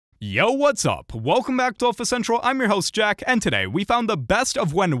Yo, what's up? Welcome back to Alpha Central. I'm your host, Jack, and today we found the best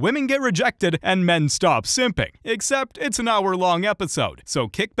of when women get rejected and men stop simping. Except it's an hour-long episode, so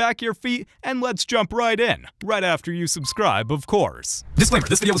kick back your feet and let's jump right in. Right after you subscribe, of course. Disclaimer,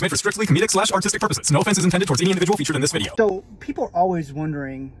 this video was made for strictly comedic/artistic purposes. No offense is intended towards any individual featured in this video. So, people are always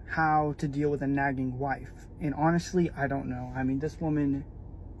wondering how to deal with a nagging wife. And honestly, I don't know. I mean, this woman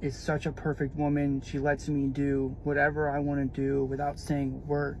is such a perfect woman. She lets me do whatever I want to do without saying a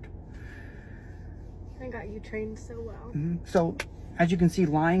word. I got you trained so well. So, as you can see,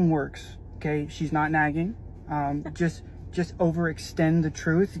 lying works. Okay, she's not nagging. Just overextend the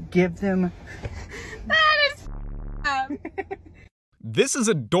truth. Give them. That is up. This is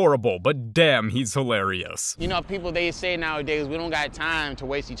adorable, but damn, he's hilarious. You know, people, they say nowadays, we don't got time to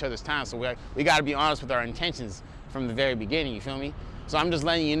waste each other's time, so we got to be honest with our intentions from the very beginning, you feel me? So I'm just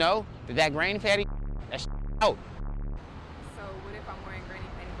letting you know that grain fatty, that's out. So what if I'm wearing granny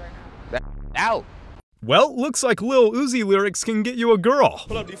panty right now? That's out. Well, looks like Lil Uzi lyrics can get you a girl.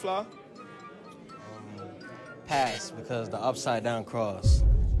 Pull up, D-Fly. Pass, because the upside down cross.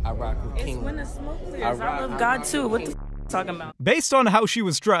 I rock with King. It's when the smoke clears. I love God too. What the talking about? Based on how she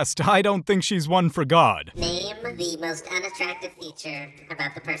was dressed, I don't think she's one for God. Name the most unattractive feature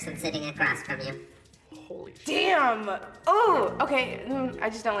about the person sitting across from you. Holy damn! Oh, okay. I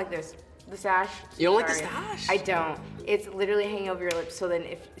just don't like this. The sash. You don't like the sash? I don't. It's literally hanging over your lips. So then,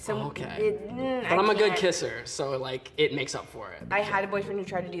 if someone, okay. But I'm a good kisser, so like it makes up for it. I had a boyfriend who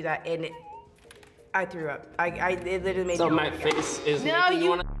tried to do that, and I threw up. It literally made. So me my face is. No, making you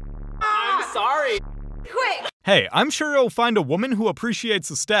wanna. I'm sorry. Quick. Hey, I'm sure you'll find a woman who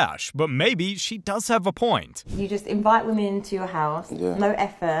appreciates a stash, but maybe she does have a point. You just invite women into your house, no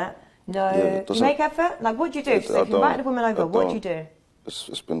effort, do you make effort? Like, what do you do? So if you invite a woman over, what do you do?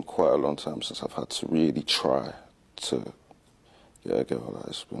 It's been quite a long time since I've had to really try to get a girl. Like,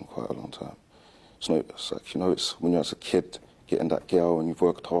 it's been quite a long time. It's like, you know, it's when you're as a kid getting that girl and you've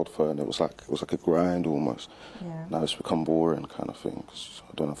worked hard for her, and it was like a grind almost. Yeah. Now it's become boring kind of thing because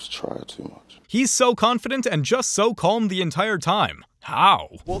I don't have to try too much. He's so confident and just so calm the entire time. How?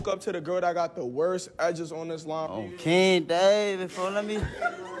 Woke up to the girl that got the worst edges on this line. Oh, King Dave, before let me.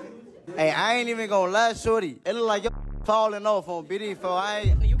 Hey, I ain't even gonna lie, shorty. It look like you're falling off on BD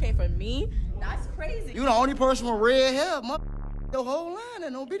for You came for me? That's crazy. You the only person with red hair, your whole line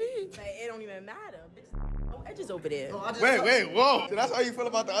and no BD. It don't even matter. No edges over there. Wait, whoa. So that's how you feel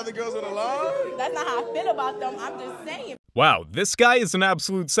about the other girls on the line? That's not how I feel about them. I'm just saying. Wow, this guy is an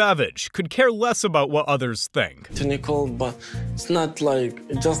absolute savage. Could care less about what others think. To Nicole, but it's not like,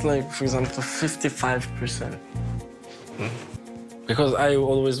 just like, for example, 55%. Because I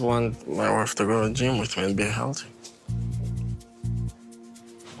always want my wife to go to the gym with me and be healthy.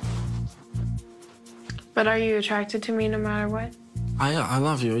 But are you attracted to me no matter what? I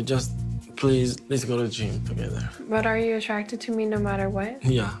love you. Just please, let's go to the gym together. But are you attracted to me no matter what?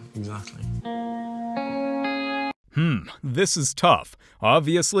 Yeah, exactly. This is tough.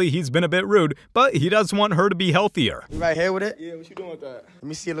 Obviously, he's been a bit rude, but he does want her to be healthier. You right here with it? Yeah, what you doing with that? Let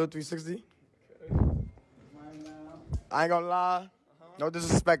me see a little 360. Okay. I ain't gonna lie. No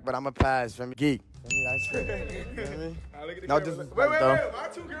disrespect, but I'm a pass. Feel me? Geek. Feel me? That's good. No disrespect, wait. Why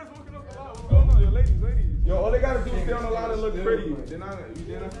two girls walking up the line? What's going on? Yo, ladies. Yo, all they gotta do is stay on the line and look pretty.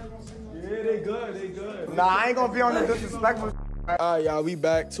 Yeah, they good. Nah, I ain't gonna be on the disrespectful. Alright, y'all, we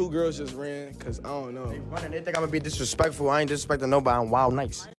back. Two girls just ran, cause I don't know. They think I'm gonna be disrespectful. I ain't disrespecting nobody. I'm wild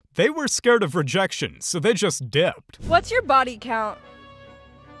nice. They were scared of rejection, so they just dipped. What's your body count?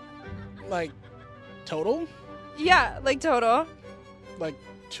 Like, total? Yeah, like total. Like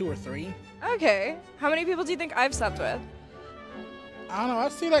 2 or 3. Okay. How many people do you think I've slept with? I don't know. I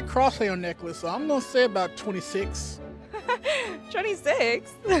see that crosshair necklace, so I'm gonna say about 26.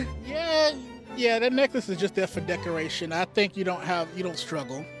 26? Yeah, that necklace is just there for decoration. I think you don't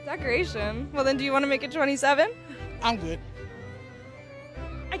struggle. Decoration? Well, then do you want to make it 27? I'm good.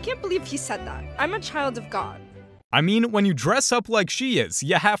 I can't believe he said that. I'm a child of God. I mean, when you dress up like she is,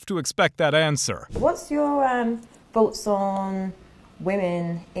 you have to expect that answer. What's your thoughts on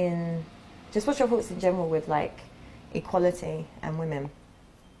women in... Just what's your thoughts in general with, like, equality and women?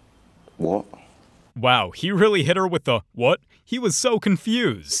 What? Wow, he really hit her with the what? He was so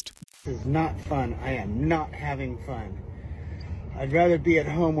confused. This is not fun. I am not having fun. I'd rather be at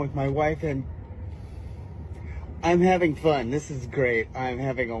home with my wife and... I'm having fun. This is great. I'm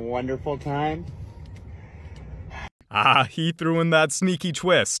having a wonderful time. Ah, he threw in that sneaky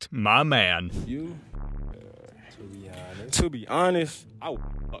twist. My man. You? To be honest, I'm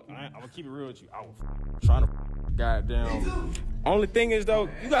gonna keep it real with you. I was trying to goddamn. Only thing is though,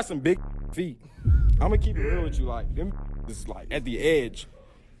 you got some big feet. I'm gonna keep it real with you. Like them is like at the edge.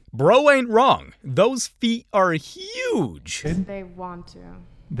 Bro ain't wrong. Those feet are huge. They want to.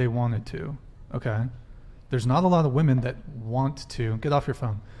 They wanted to. Okay. There's not a lot of women that want to. Get off your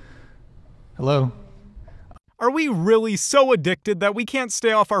phone. Hello? Are we really so addicted that we can't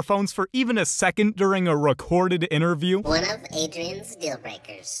stay off our phones for even a second during a recorded interview? One of Adrian's deal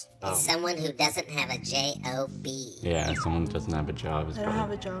breakers is someone who doesn't have a job. Yeah, someone who doesn't have a job. I don't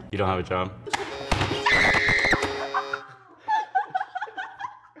have a job. You don't have a job?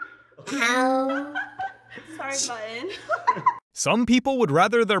 How? Sorry, button. Some people would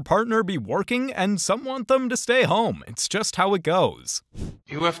rather their partner be working, and some want them to stay home. It's just how it goes.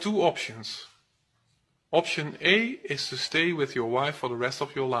 You have two options. Option A is to stay with your wife for the rest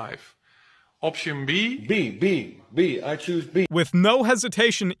of your life. Option B... B. I choose B. With no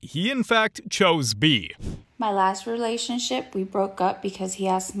hesitation, he in fact chose B. My last relationship, we broke up because he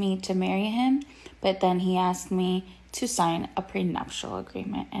asked me to marry him, but then he asked me to sign a prenuptial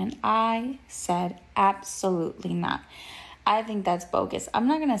agreement, and I said absolutely not. I think that's bogus. I'm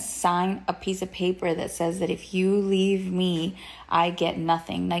not gonna sign a piece of paper that says that if you leave me, I get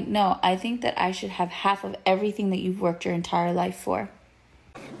nothing. Like, no, I think that I should have half of everything that you've worked your entire life for.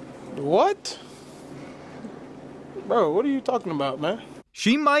 What? Bro, what are you talking about, man?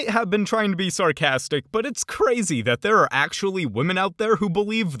 She might have been trying to be sarcastic, but it's crazy that there are actually women out there who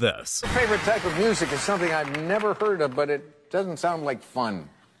believe this. My favorite type of music is something I've never heard of, but it doesn't sound like fun.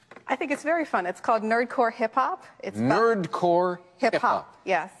 I think it's very fun. It's called nerdcore hip-hop. It's Nerdcore hip-hop,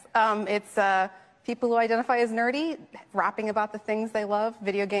 yes. It's people who identify as nerdy, rapping about the things they love,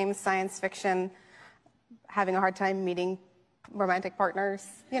 video games, science fiction, having a hard time meeting romantic partners,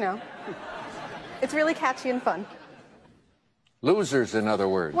 you know. It's really catchy and fun. Losers, in other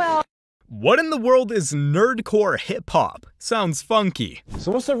words. Well, what in the world is nerdcore hip-hop? Sounds funky.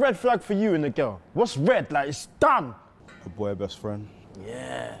 So what's a red flag for you in a girl? What's red? Like, it's done. A boy best friend.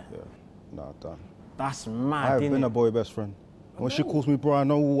 Yeah. Nah, done. That's mad. I have been a boy best friend. When she calls me bro, I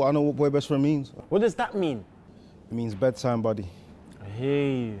know what boy best friend means. What does that mean? It means bedtime buddy. I hear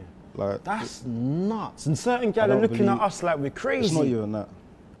you. Like, that's nuts. And certain guys are looking at us like we're crazy. It's not even that.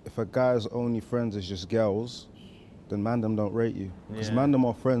 If a guy's only friends is just girls, then man them don't rate you. Because man them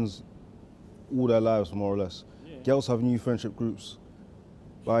are friends all their lives, more or less. Girls have new friendship groups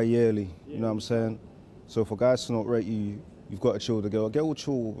bi-yearly, you know what I'm saying? So for guys to not rate you, you've got to chill with the girl. A girl will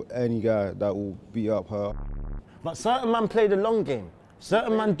chill with any guy that will beat up her. But certain man play the long game.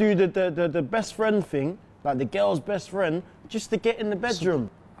 Certain man do the best friend thing, like the girl's best friend, just to get in the bedroom.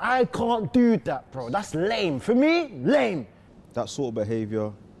 I can't do that, bro. That's lame. For me, lame. That sort of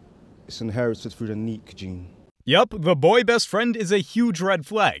behavior, it's inherited through the Neek gene. Yep, the boy best friend is a huge red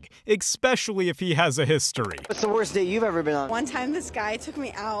flag, especially if he has a history. What's the worst date you've ever been on? One time this guy took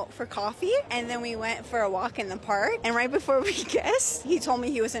me out for coffee and then we went for a walk in the park, and right before we kissed, he told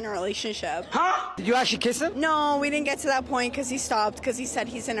me he was in a relationship. Huh? Did you actually kiss him? No, we didn't get to that point because he stopped because he said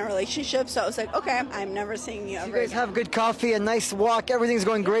he's in a relationship, so I was like, okay, I'm never seeing you ever You guys again. have good coffee, a nice walk, everything's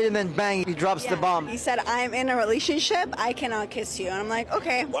going great, and then bang, he drops the bomb. He said, I'm in a relationship, I cannot kiss you. And I'm like,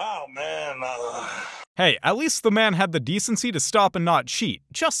 okay. Wow, man. Hey, at least the man had the decency to stop and not cheat.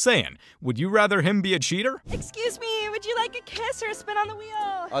 Just saying. Would you rather him be a cheater? Excuse me, would you like a kiss or a spin on the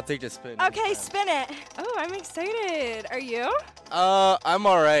wheel? I'll take the spin. Okay, spin it. Oh, I'm excited. Are you? I'm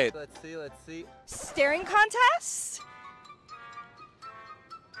alright. Let's see. Staring contest?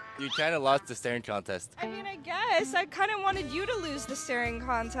 You kind of lost the staring contest. I mean, I guess. I kind of wanted you to lose the staring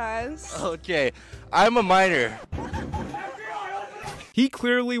contest. Okay, I'm a minor. He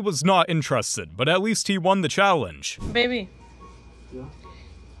clearly was not interested, but at least he won the challenge. Baby. Yeah?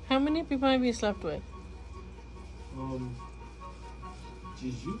 How many people have you slept with?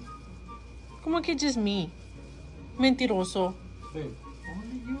 Just you? ¿Cómo que just me? Mentiroso. Babe,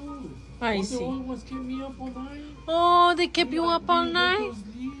 only you. I see. The only ones kept me up all night. Oh, they kept you up all night?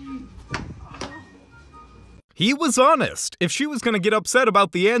 He was honest. If she was gonna get upset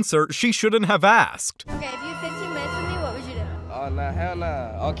about the answer, she shouldn't have asked. Okay, if you had 15 minutes with me, what would you do? Oh, nah, hell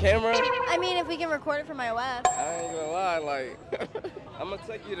nah. On camera? I mean, if we can record it for my web. I ain't gonna lie, like, I'm gonna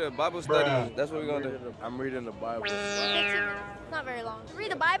take you to Bible study. Bruh. That's what we're gonna do. I'm reading the Bible. 15 minutes. Not very long.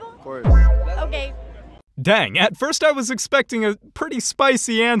 Read the Bible? Of course. Okay. Dang, at first I was expecting a pretty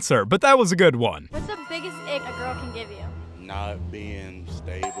spicy answer, but that was a good one. What's the biggest ick a girl can give you? Not being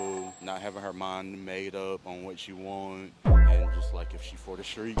stable, not having her mind made up on what she wants, and just like if she for the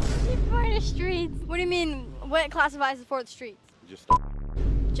streets. She's for the streets? What do you mean, what classifies as for the streets?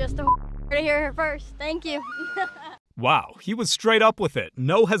 Just a to hear her first. Thank you. Wow, he was straight up with it.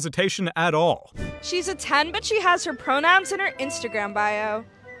 No hesitation at all. She's a 10, but she has her pronouns in her Instagram bio.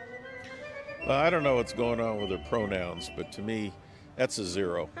 Well, I don't know what's going on with her pronouns, but to me, That's a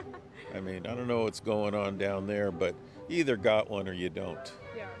 0. I mean, I don't know what's going on down there, but you either got one or you don't.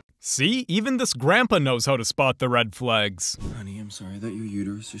 See, even this grandpa knows how to spot the red flags. Honey, I'm sorry that your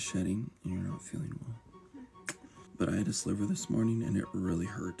uterus is shedding and you're not feeling well. But I had a sliver this morning and it really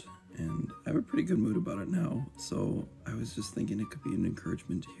hurt. And I have a pretty good mood about it now. So I was just thinking it could be an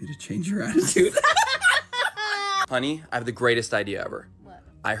encouragement to you to change your attitude. Honey, I have the greatest idea ever. What?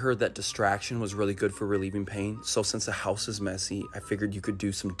 I heard that distraction was really good for relieving pain. So since the house is messy, I figured you could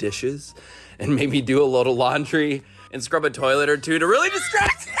do some dishes and maybe do a load of laundry and scrub a toilet or two to really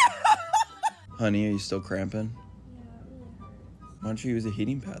distract. Honey, are you still cramping? Why don't you use a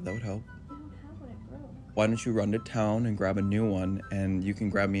heating pad? That would help. Why don't you run to town and grab a new one, and you can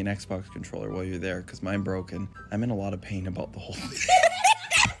grab me an Xbox controller while you're there, because mine broke and I'm in a lot of pain about the whole thing.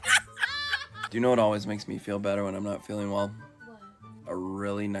 Do you know what always makes me feel better when I'm not feeling well? What? A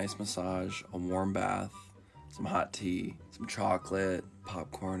really nice massage, a warm bath, some hot tea, some chocolate,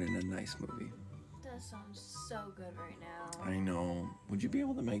 popcorn, and a nice movie. That sounds so good right now. I know. Would you be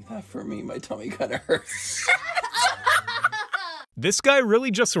able to make that for me? My tummy kind of hurts. This guy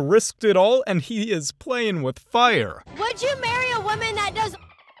really just risked it all, and he is playing with fire. Would you marry a woman that does?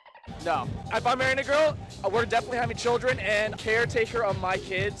 No. If I'm marrying a girl, we're definitely having children and caretaker of my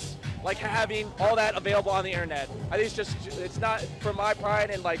kids, like having all that available on the internet. I think it's not for my pride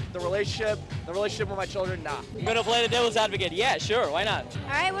and like the relationship with my children, nah. I'm gonna play the devil's advocate. Yeah, sure, why not? All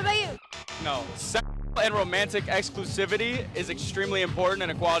right, what about you? No. Sexual and romantic exclusivity is extremely important in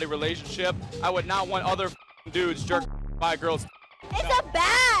a quality relationship. I would not want other dudes jerk my girls. It's a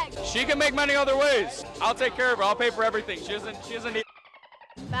bag! She can make money other ways. I'll take care of her. I'll pay for everything. She doesn't need.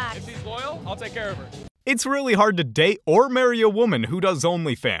 Facts. If she's loyal, I'll take care of her. It's really hard to date or marry a woman who does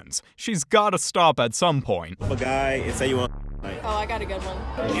OnlyFans. She's gotta stop at some point. A guy and say you want. Oh, I got a good one.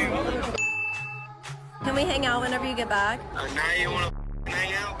 Can we hang out whenever you get back? Now you want to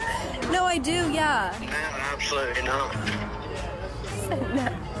hang out? No, I do, yeah. No, absolutely not.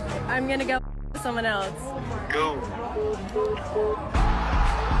 No. I'm gonna go with someone else. Go.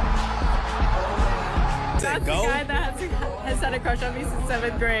 That's go? the guy that has had a crush on me since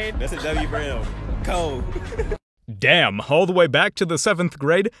 7th grade. That's a W for him. Go. Damn, all the way back to the 7th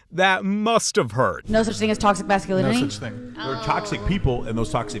grade? That must have hurt. No such thing as toxic masculinity? No such thing. There are toxic people, and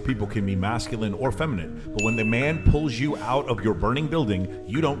those toxic people can be masculine or feminine. But when the man pulls you out of your burning building,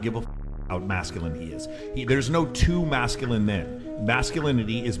 you don't give a how masculine he is. There's no two masculine men.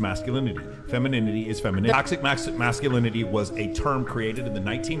 Masculinity is masculinity. Femininity is femininity. Toxic masculinity was a term created in the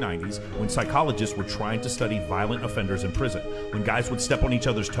 1990s when psychologists were trying to study violent offenders in prison. When guys would step on each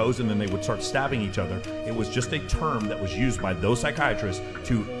other's toes and then they would start stabbing each other, it was just a term that was used by those psychiatrists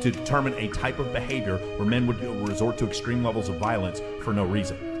to determine a type of behavior where men would resort to extreme levels of violence for no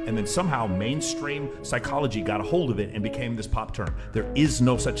reason. And then somehow mainstream psychology got a hold of it and became this pop term. There is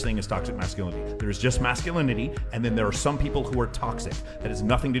no such thing as toxic masculinity. There is just masculinity, and then there are some people who are toxic. That has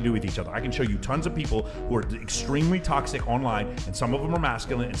nothing to do with each other. I can show you tons of people who are extremely toxic online, and some of them are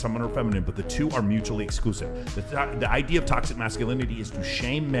masculine and some are feminine, but the two are mutually exclusive. The idea of toxic masculinity is to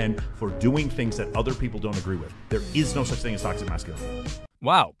shame men for doing things that other people don't agree with. There is no such thing as toxic masculinity.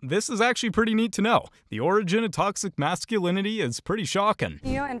 Wow, this is actually pretty neat to know. The origin of toxic masculinity is pretty shocking.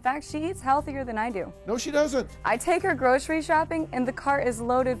 You know, in fact, she eats healthier than I do. No, she doesn't. I take her grocery shopping and the cart is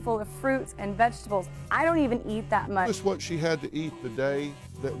loaded full of fruits and vegetables. I don't even eat that much. This is what she had to eat the day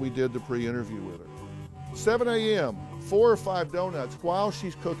that we did the pre-interview with her. 7 a.m., 4 or 5 donuts while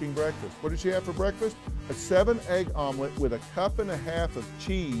she's cooking breakfast. What did she have for breakfast? A 7-egg omelet with a 1.5 cups of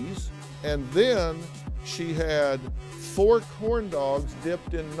cheese, and then she had 4 corn dogs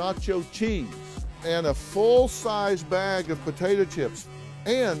dipped in nacho cheese and a full-size bag of potato chips.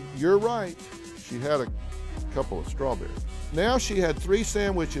 And you're right, she had a couple of strawberries. Now she had 3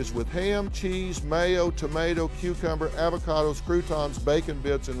 sandwiches with ham, cheese, mayo, tomato, cucumber, avocados, croutons, bacon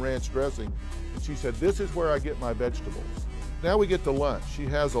bits, and ranch dressing. And she said, this is where I get my vegetables. Now we get to lunch. She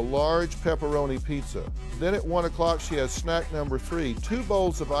has a large pepperoni pizza. Then at 1 o'clock, she has snack number 3, 2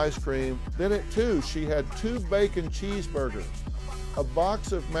 bowls of ice cream. Then at 2, she had 2 bacon cheeseburgers, a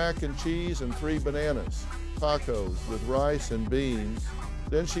box of mac and cheese, and 3 bananas, tacos with rice and beans.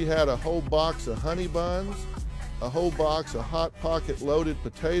 Then she had a whole box of honey buns, a whole box of Hot Pocket loaded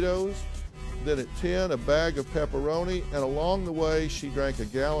potatoes. Then at 10, a bag of pepperoni, and along the way, she drank a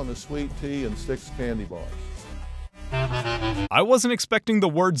gallon of sweet tea and 6 candy bars. I wasn't expecting the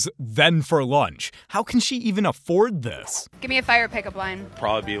words, then for lunch. How can she even afford this? Give me a fire pickup line.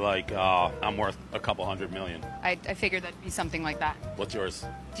 Probably be like, I'm worth a couple $100 million. I figured that'd be something like that. What's yours?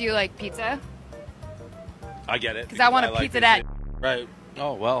 Do you like pizza? I get it. Because I want a pizza that... Right.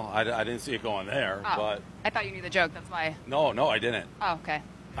 Oh, well, I didn't see it going there, Oh. but I thought you knew the joke, that's why. No, I didn't. Oh, okay.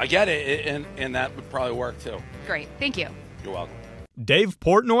 I get it, and that would probably work too. Great, thank you. You're welcome. Dave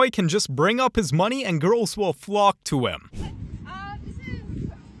Portnoy can just bring up his money and girls will flock to him. This is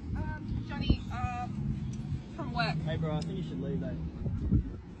Johnny from work. Hey bro, I think you should leave that.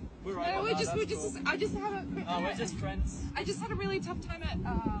 No, we're just. I just had a quick. We're just friends. I just had a really tough time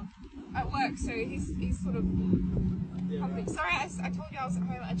at work, so he's sort of. Yeah, right. Sorry, I told you I was at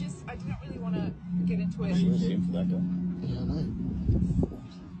home. I didn't really want to get into it.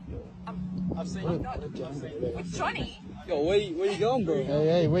 I've seen you. With Johnny. Yo, where you going, bro?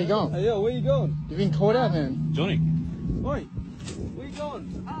 Hey, where you going? Hey, yo, where you going? You've been caught out, man. Johnny. Oi, where you going?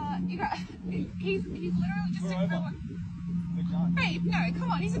 You got. He's literally just a coworker. Babe, no,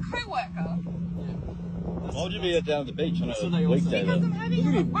 come on, he's a co-worker. Why would you be down at the beach on a weekday? Because I'm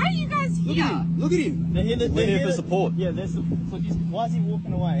having. Why are you guys here? Look at him. We're here for support. Yeah, there's support. So why is he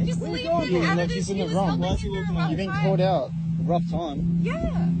walking away? Just leave him out of this. He was helping you through a rough You've been time. caught out. A rough time?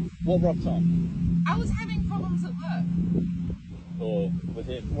 Yeah. What rough time? I was having problems at work. Or with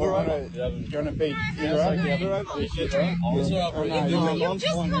him? You're on a beach. You're right. You've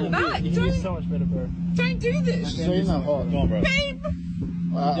just come back. You're so much better, bro. Don't do this. So you're not hot. Come on, bro. Babe.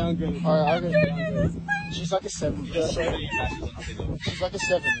 Don't do this. She's like a 7. She's like a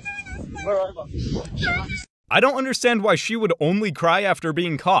 7. We're over. I don't understand why she would only cry after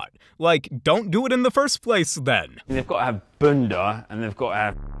being caught. Like, don't do it in the first place then. They've got to have bunda and they've got to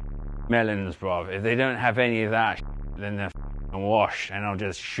have melons, bruv. If they don't have any of that, then they're washed and I'll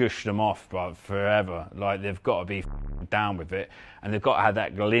just shush them off, bruv, forever. Like, they've got to be down with it and they've got to have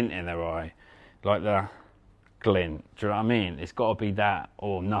that glint in their eye. Like the glint, do you know what I mean? It's got to be that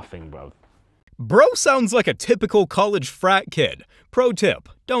or nothing, bruv. Bro sounds like a typical college frat kid. Pro tip,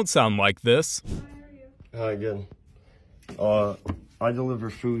 don't sound like this. Hi, good. I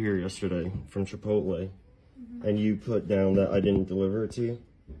delivered food here yesterday from Chipotle, and you put down that I didn't deliver it to you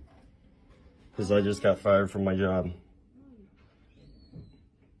because I just got fired from my job.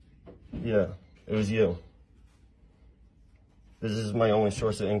 Yeah, it was you. This is my only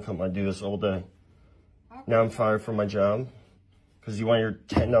source of income. I do this all day. Now I'm fired from my job because you want your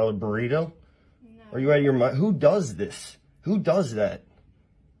 $10 burrito? Are you out of your mind? Who does this? Who does that?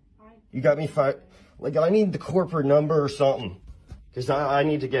 You got me fired. Like, I need the corporate number or something. Because I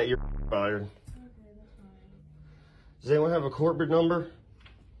need to get your fired. Does anyone have a corporate number?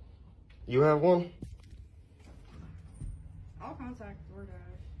 You have one? I'll contact DoorDash.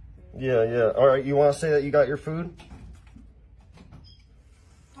 Yeah. All right, you want to say that you got your food?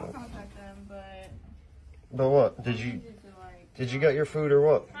 I'll contact them, but... But what? Did you get your food or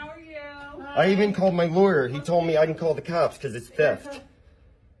what? How are you? I even called my lawyer. He told me I can call the cops because it's theft.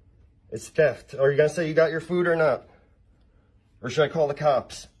 It's theft. Are you going to say you got your food or not? Or should I call the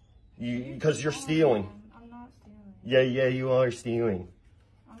cops? Because you're stealing. I'm not stealing. Yeah, you are stealing.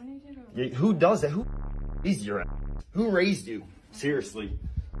 Yeah, who does that? Who raised your ass? Who raised you? Seriously.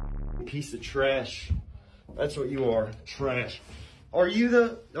 Piece of trash. That's what you are. Trash. Are you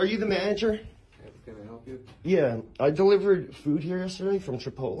the manager? Can I help you? Yeah, I delivered food here yesterday from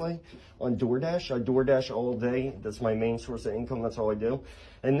Chipotle on DoorDash. I DoorDash all day. That's my main source of income. That's all I do.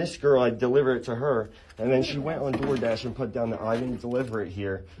 And this girl, I delivered it to her, and then she went on DoorDash and put down that I didn't deliver it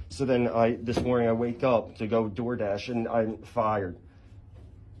here. So then this morning I wake up to go DoorDash and I'm fired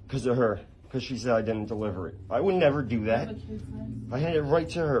because of her, because she said I didn't deliver it. I would never do that. I handed it right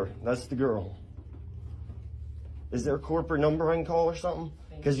to her. That's the girl. Is there a corporate number I can call or something?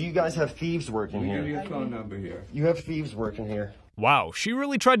 Because you guys have thieves working here. Give you a phone number here. You have thieves working here. Wow, she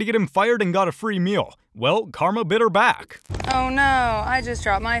really tried to get him fired and got a free meal. Well, karma bit her back. Oh no, I just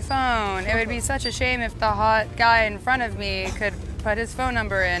dropped my phone. It would be such a shame if the hot guy in front of me could put his phone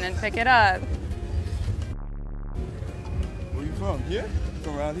number in and pick it up. Where you from? Here?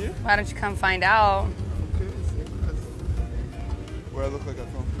 From around here? Why don't you come find out? Okay, where I look like I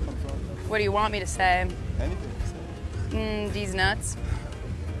come from? What do you want me to say? Anything. These nuts.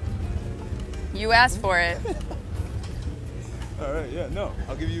 You asked for it. All right, yeah, no.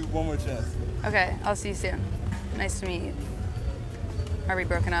 I'll give you one more chance. Okay, I'll see you soon. Nice to meet you. Are we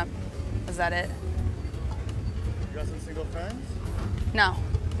broken up? Was that it? You got some single friends? No,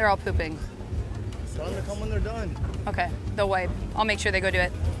 they're all pooping. Tell them to come when they're done. Okay, they'll wipe. I'll make sure they go do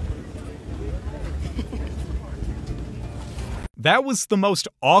it. That was the most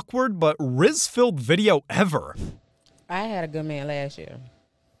awkward but Riz-filled video ever. I had a good man last year.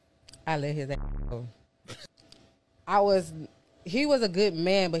 I let his ass go. He was a good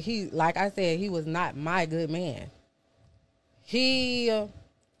man, but like I said, he was not my good man. He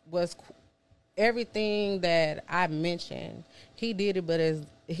was everything that I mentioned. He did it, but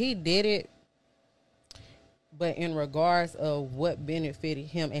he did it but in regards of what benefited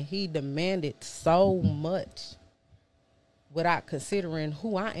him, and he demanded so much without considering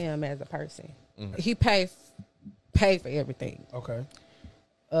who I am as a person. He paid for everything. Okay.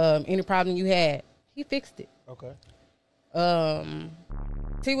 Any problem you had, he fixed it. Okay.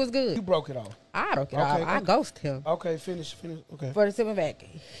 He was good. You broke it off. I broke it off. I ghosted him. Okay, finish. Okay. For the simple fact,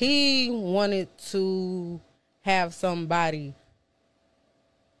 he wanted to have somebody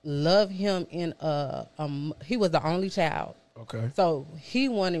love him in he was the only child. Okay. So he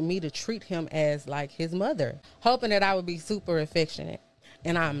wanted me to treat him as like his mother, hoping that I would be super affectionate,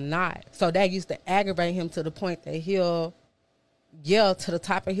 and I'm not. So that used to aggravate him to the point that he'll yell to the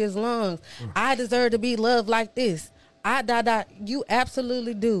top of his lungs, I deserve to be loved like this. You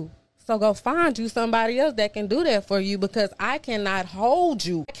absolutely do. So go find you somebody else that can do that for you, because I cannot hold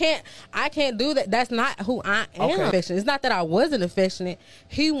you. I can't do that. That's not who I am. Okay. It's not that I wasn't affectionate.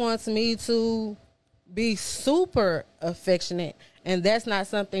 He wants me to be super affectionate, and that's not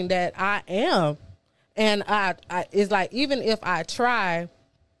something that I am. And I it's like, even if I try,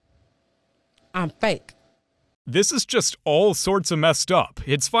 I'm fake. This is just all sorts of messed up.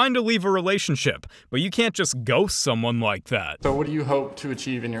 It's fine to leave a relationship, but you can't just ghost someone like that. So what do you hope to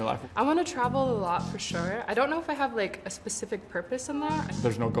achieve in your life? I want to travel a lot for sure. I don't know if I have like a specific purpose in that.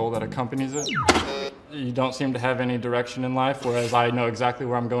 There's no goal that accompanies it. You don't seem to have any direction in life, whereas I know exactly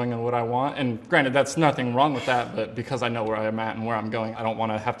where I'm going and what I want. And granted, that's nothing wrong with that, but because I know where I am at and where I'm going, I don't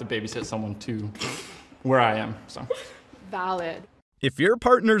want to have to babysit someone to where I am, so. Valid. If your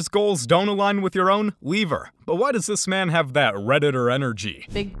partner's goals don't align with your own, leave her. But why does this man have that Redditor energy?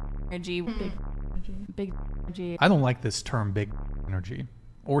 Big energy, big energy. I don't like this term big energy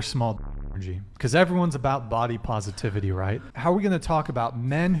or small energy, because everyone's about body positivity, right? How are we going to talk about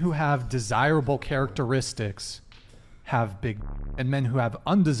men who have desirable characteristics have big, and men who have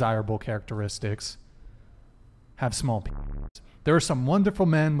undesirable characteristics have small penises? There are some wonderful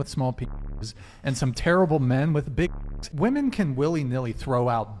men with small penises and some terrible men with big. Women can willy-nilly throw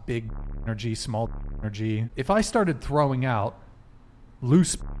out big energy, small energy. If I started throwing out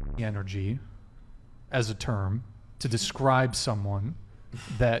loose energy as a term to describe someone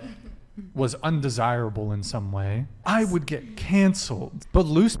that was undesirable in some way, I would get canceled. But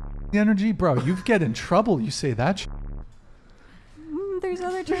loose energy, bro, you get in trouble. You say that. There's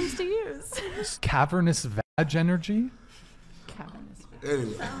other terms to use. Cavernous vag energy.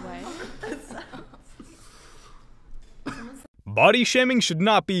 Anyway. Body shaming should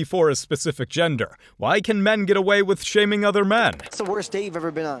not be for a specific gender. Why can men get away with shaming other men? What's the worst date you've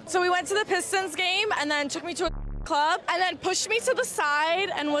ever been on? So we went to the Pistons game and then took me to a club and then pushed me to the side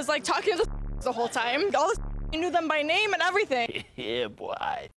and was like talking to the whole time. All the knew them by name and everything. Yeah,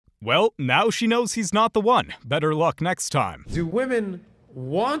 boy. Well, now she knows he's not the one. Better luck next time. Do women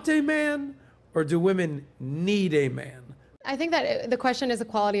want a man, or do women need a man? I think that the question is a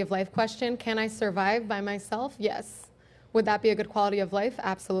quality of life question. Can I survive by myself? Yes. Would that be a good quality of life?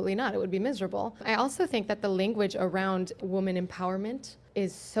 Absolutely not. It would be miserable. I also think that the language around woman empowerment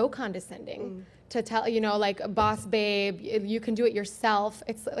is so condescending. To tell, you know, like, boss babe, you can do it yourself.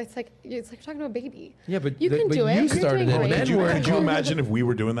 It's like you're talking to a baby. Yeah, but you can do it. You started it. Could you imagine if we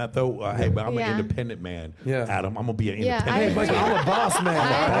were doing that though? Hey, but I'm an independent man. Yeah. Adam, I'm gonna be an independent man. Hey, I'm a boss man.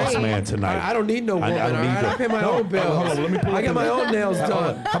 I'm a boss man tonight. I don't need no woman. I pay my own bills. Hold on, let me pull I got my own nails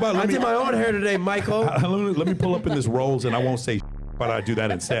done. How about I did my own hair today, Michael. Let me pull up in this Rolls, and I won't say. But I do that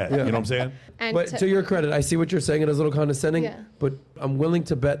instead. You know what I'm saying? And but to your credit, I see what you're saying. It is a little condescending. Yeah. But I'm willing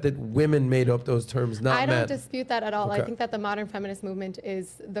to bet that women made up those terms, not men. I don't dispute that at all. Okay. I think that the modern feminist movement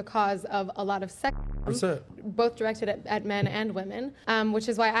is the cause of a lot of sexism, both directed at men and women, which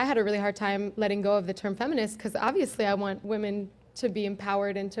is why I had a really hard time letting go of the term feminist, because obviously I want women to be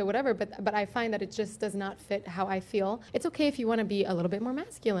empowered into whatever, but I find that it just does not fit how I feel. It's okay if you want to be a little bit more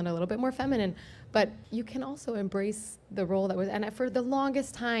masculine, a little bit more feminine, but you can also embrace the role that was, and for the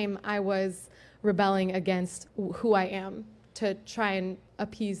longest time I was rebelling against who I am to try and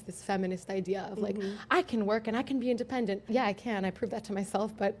appease this feminist idea of like, I can work and I can be independent. Yeah, I can, I proved that to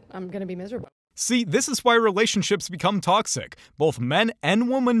myself, but I'm gonna be miserable. See, this is why relationships become toxic. Both men and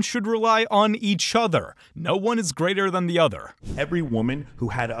women should rely on each other. No one is greater than the other. Every woman who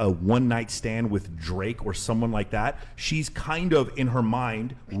had a one-night stand with Drake or someone like that, she's kind of, in her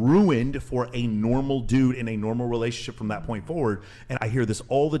mind, ruined for a normal dude in a normal relationship from that point forward. And I hear this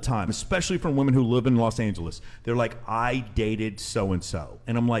all the time, especially from women who live in Los Angeles. They're like, I dated so-and-so.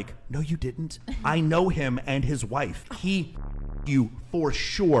 And I'm like, no, you didn't. I know him and his wife. He you for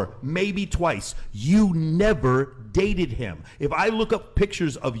sure, maybe twice. You never dated him. If I look up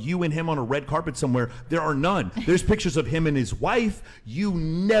pictures of you and him on a red carpet somewhere, there are none. There's pictures of him and his wife. You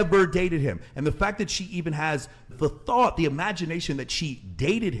never dated him. And the fact that she even has the thought, the imagination that she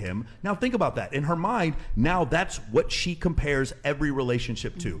dated him, now think about that. In her mind, now that's what she compares every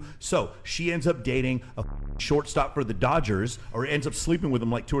relationship to. So she ends up dating a shortstop for the Dodgers, or ends up sleeping with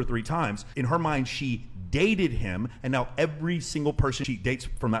him like 2 or 3 times. In her mind, she dated him, and now every single person she dates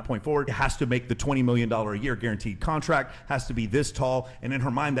from that point forward has to make the $20 million a year guaranteed contract, has to be this tall, and in her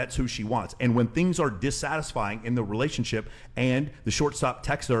mind, that's who she wants. And when things are dissatisfying in the relationship and the shortstop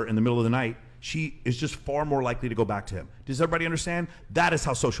texts her in the middle of the night, she is just far more likely to go back to him. Does everybody understand? That is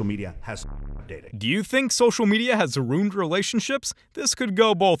how social media has dating. Do you think social media has ruined relationships? This could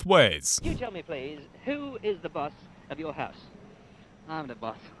go both ways. You tell me, please, who is the boss of your house? I'm the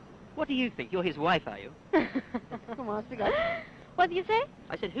boss. What do you think? You're his wife, are you? Come on, speak up. What did you say?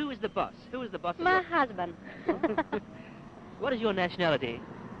 I said, who is the boss? Who is the boss of My your... husband. What is your nationality?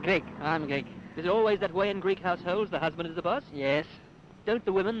 Greek. I'm Greek. Is it always that way in Greek households? The husband is the boss? Yes. Don't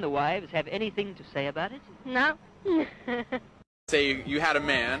the women, the wives, have anything to say about it? No. Say you had a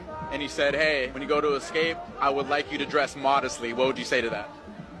man and you said, hey, when you go to escape, I would like you to dress modestly. What would you say to that?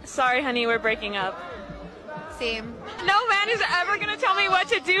 Sorry, honey, we're breaking up. Same. No man is ever gonna tell me what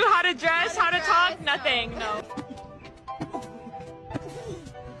to do, how to dress, how to talk, nothing, no.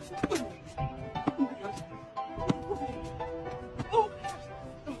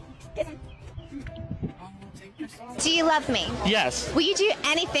 Do you love me? Yes. Will you do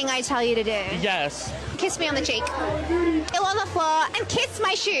anything I tell you to do? Yes. Kiss me on the cheek. Go on the floor and kiss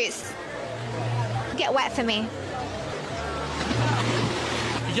my shoes. Get wet for me.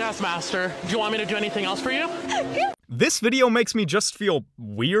 Yes, master. Do you want me to do anything else for you? This video makes me just feel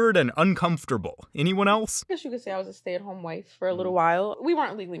weird and uncomfortable. Anyone else? I guess you could say I was a stay-at-home wife for a little while. We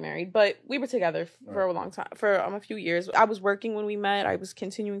weren't legally married, but we were together for a long time, for a few years. I was working when we met. I was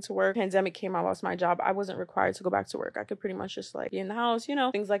continuing to work. Pandemic came, I lost my job. I wasn't required to go back to work. I could pretty much just like be in the house, you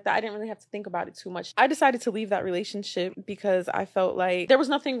know, things like that. I didn't really have to think about it too much. I decided to leave that relationship because I felt like there was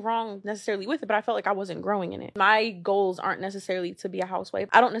nothing wrong necessarily with it, but I felt like I wasn't growing in it. My goals aren't necessarily to be a housewife.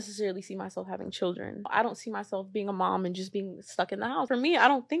 I don't necessarily see myself having children. I don't see myself being a mom and just being stuck in the house. For me, I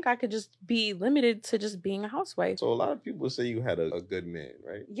don't think I could just be limited to just being a housewife. So a lot of people say you had a good man,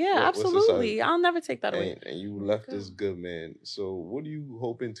 right? Yeah, absolutely. I'll never take that away. And you left this good man. So what are you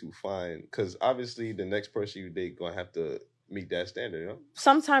hoping to find? Because obviously the next person you date gonna have to meet that standard, you know?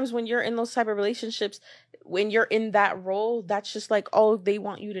 Sometimes when you're in those type of relationships, when you're in that role, that's just like all they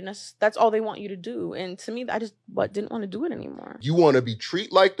want you to, that's all they want you to do. And to me, I just didn't want to do it anymore. You want to be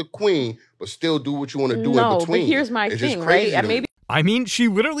treated like the queen, but still do what you want to do in between. But here's my thing, right? I mean, she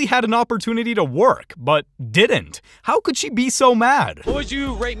literally had an opportunity to work, but didn't. How could she be so mad? What would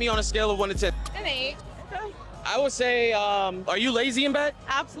you rate me on a scale of 1 to 10? An 8. I would say, are you lazy in bed?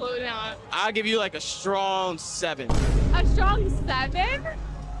 Absolutely not. I'll give you like a strong 7. A strong 7?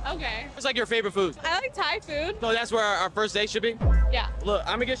 Okay. What's like your favorite food? I like Thai food. So that's where our first date should be? Yeah. Look,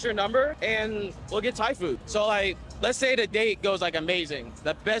 I'm gonna get your number and we'll get Thai food. So like, let's say the date goes like amazing.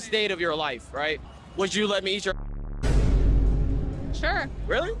 The best date of your life, right? Would you let me eat your... Sure.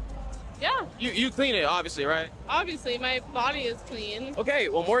 Really? Yeah. You clean it, obviously, right? Obviously, my body is clean. Okay,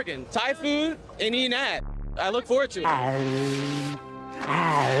 well, Morgan, Thai food and eating that. I look forward to it.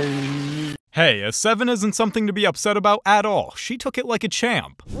 Hey, a 7 isn't something to be upset about at all. She took it like a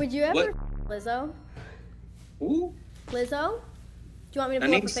champ. Would you ever Lizzo? Who? Lizzo? Do you want me to That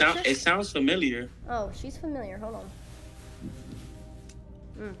pull name up a picture? it sounds familiar. Oh, she's familiar. Hold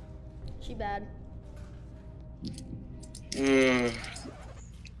on. She bad.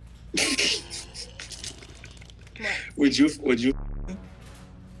 Would you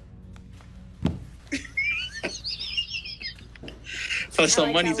for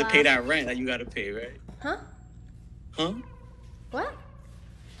some money to pay that rent that you gotta pay, right? Huh? Huh? What?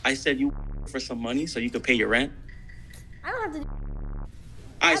 I said you for some money so you could pay your rent. I don't have to do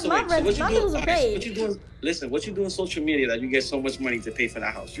Alright, so wait, so what you bills doing? are paid. What you doing? Listen, what you do on social media that you get so much money to pay for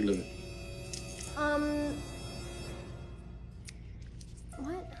that house you live in?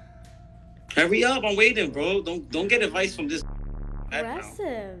 What? Hurry up, I'm waiting, bro. Don't get advice from this.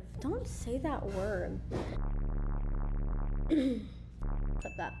 Aggressive. Don't say that word.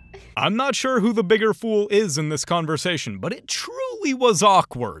 Clip that. I'm not sure who the bigger fool is in this conversation, but it truly was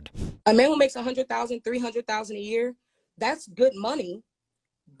awkward. A man who makes $100,000, $300,000 a year, that's good money.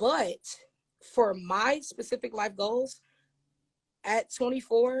 But for my specific life goals, at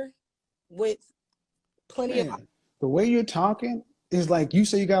 24, with plenty of... The way you're talking, is like, you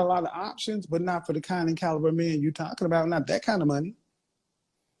say you got a lot of options, but not for the kind and caliber man you're talking about, not that kind of money.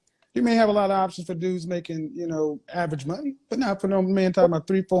 You may have a lot of options for dudes making, you know, average money, but not for no man talking about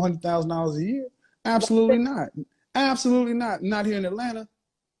 $300,000-$400,000 a year. Absolutely not. Absolutely not. Not here in Atlanta.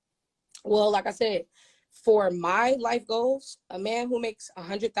 Well, like I said, for my life goals, a man who makes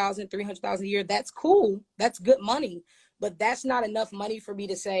 $100,000, $300,000 a year, that's cool. That's good money. But that's not enough money for me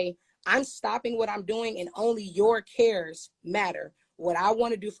to say, I'm stopping what I'm doing and only your cares matter. What I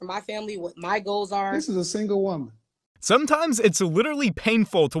want to do for my family, what my goals are. This is a single woman. Sometimes it's literally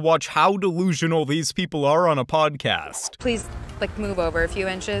painful to watch how delusional these people are on a podcast. Please, like, move over a few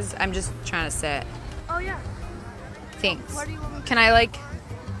inches. I'm just trying to sit. Oh, yeah. Thanks. Where do you want me to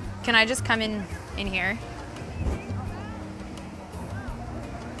Can I just come in here?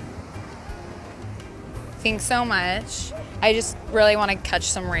 Thanks so much. I just really want to catch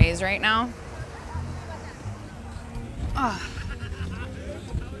some rays right now. Oh.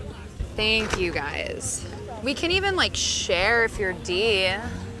 Thank you guys. We can even like share if you're D. Oh yeah,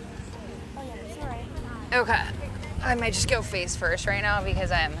 it's alright. Okay. I might just go face first right now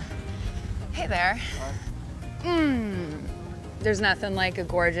because I'm... Hey there. There's nothing like a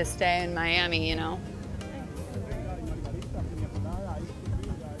gorgeous day in Miami, you know?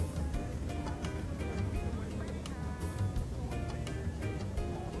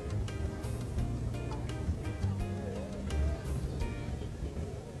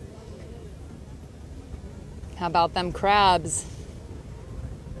 How about them crabs?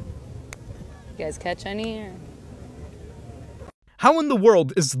 You guys catch any? Or? How in the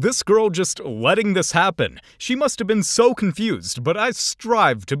world is this girl just letting this happen? She must have been so confused, but I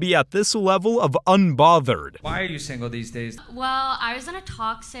strive to be at this level of unbothered. Why are you single these days? Well, I was in a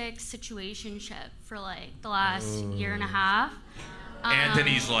toxic situationship for like the last year and a half.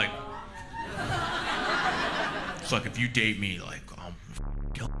 Anthony's like, it's like if you date me, like,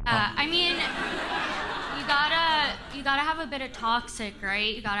 I mean, you gotta have a bit of toxic,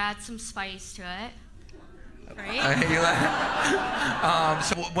 right? You gotta add some spice to it, right?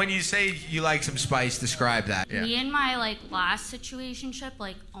 So when you say you like some spice, describe that. Yeah. Me and my like last situationship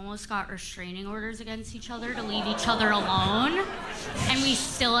like almost got restraining orders against each other to leave each other alone, and we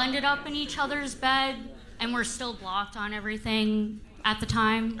still ended up in each other's bed, and we're still blocked on everything at the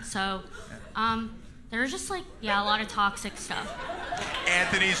time. So, there was just like, yeah, a lot of toxic stuff.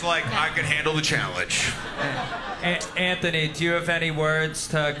 Anthony's like, I can handle the challenge. Anthony, do you have any words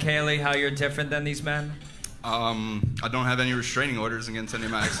to Kaylee how you're different than these men? I don't have any restraining orders against any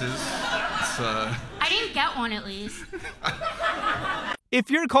of my exes. I didn't get one at least. If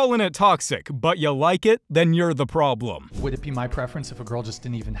you're calling it toxic, but you like it, then you're the problem. Would it be my preference if a girl just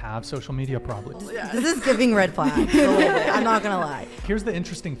didn't even have social media, probably? This is giving red flag. I'm not gonna lie. Here's the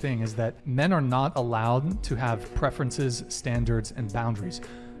interesting thing is that men are not allowed to have preferences, standards, and boundaries.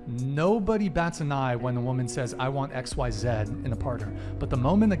 Nobody bats an eye when a woman says, I want XYZ in a partner. But the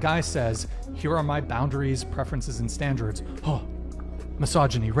moment a guy says, here are my boundaries, preferences, and standards, oh,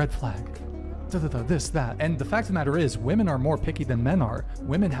 misogyny, red flag. This, that. And the fact of the matter is, women are more picky than men are.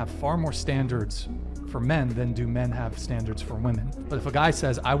 Women have far more standards for men than do men have standards for women. But if a guy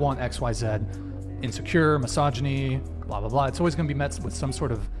says, I want XYZ, insecure, misogyny, blah, blah, blah, it's always going to be met with some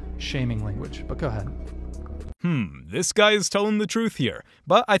sort of shaming language. But go ahead. This guy is telling the truth here,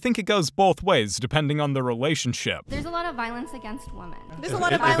 but I think it goes both ways depending on the relationship. There's a lot of violence against women. There's a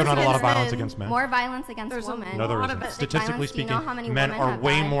lot of violence against men. More violence against women. No, there isn't. Statistically speaking, men are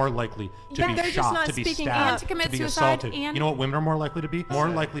way more likely to be shot, to be stabbed, to be assaulted. You know what women are more likely to be? More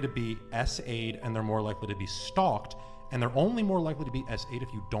likely to be SA'd, and they're more likely to be stalked. And they're only more likely to be S8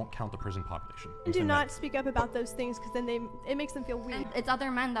 if you don't count the prison population. And do not speak up about those things because then it makes them feel weak. And it's other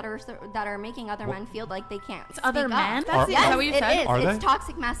men that are making other men feel like they can't. It's other men? Yes, is that what you said? Are it's they?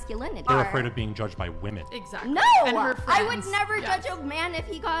 Toxic masculinity. They're afraid of being judged by women. Exactly. No, and her I would never judge a man if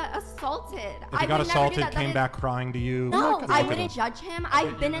he got assaulted. If he got assaulted, came back crying to you. No, I wouldn't judge him.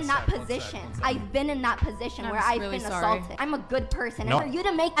 I've been in that position. I've been in that position where I've been assaulted. I'm a good person. And for you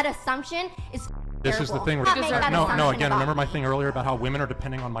to make that assumption is this is the thing. No, again, remember my thing earlier about how women are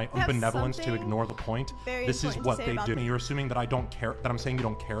depending on my own benevolence to ignore the point? This is what they do. You're assuming that I don't care, that I'm saying you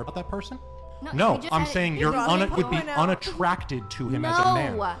don't care about that person? No, I'm saying you would be unattracted to him as a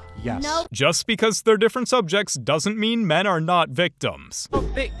man. Yes. No. Just because they're different subjects doesn't mean men are not victims. How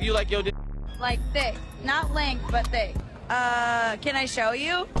thick do you like your dick? Like thick. Not length, but thick. Can I show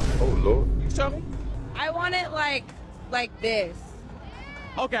you? Oh, Lord. You show me? I want it like this.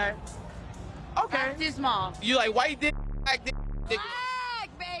 Okay. Okay. Not too small. You like white dick, black dick? Black,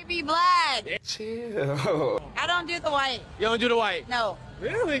 baby. be black. Chill. I don't do the white. You don't do the white? No.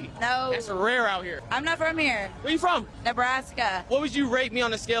 Really? No. That's rare out here. I'm not from here. Where you from? Nebraska. What would you rate me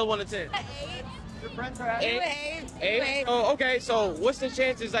on a scale of 1 to 10? Your friends are out. Eight? Oh, okay. So what's the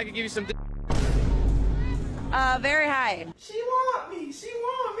chances I could give you some? Very high. She want me. She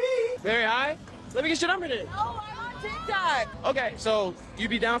want me. Very high? Let me get your number then. Oh, I'm on TikTok. Okay, so you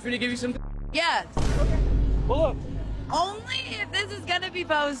be down for me to give you some? Yes. Pull up. Only if this is gonna be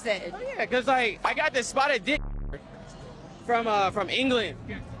posted. Oh, yeah, cause I got this spotted dick from England.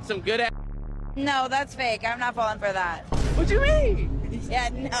 Some good ass. No, that's fake. I'm not falling for that. What you mean? Yeah,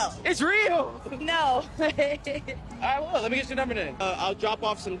 no. It's real. No. All right, well, let me get your number then. I'll drop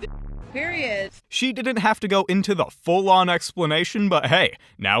off some dick. Period. She didn't have to go into the full-on explanation, but hey,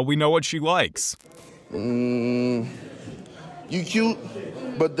 now we know what she likes. You cute,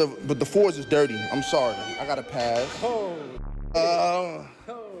 but the fours is dirty. I'm sorry. I gotta pass.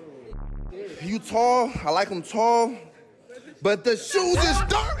 You tall. I like them tall, but the shoes is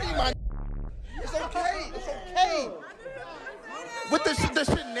dirty, my. It's okay. It's okay. With the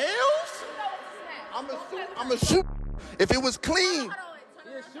Chanels, I'm a shoot. If it was clean.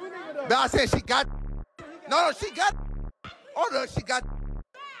 But I said she got. No, she got. Oh no, she got.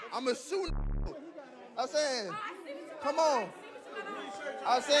 I'm a shoot. I'm saying, come on.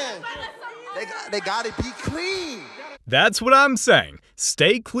 I'm saying, they gotta be clean. That's what I'm saying.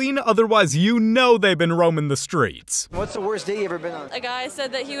 Stay clean, otherwise you know they've been roaming the streets. What's the worst date you ever been on? A guy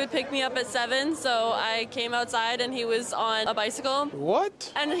said that he would pick me up at 7, so I came outside and he was on a bicycle.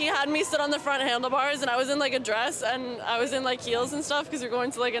 What? And he had me sit on the front handlebars, and I was in like a dress and I was in like heels and stuff because we're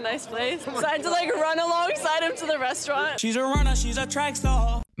going to like a nice place. So I had to like run alongside him to the restaurant. She's a runner, she's a track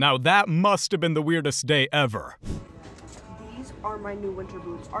star. Now that must have been the weirdest day ever. These are my new winter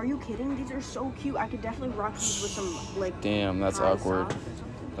boots. Are you kidding? These are so cute. I could definitely rock these with some like. Damn, that's awkward.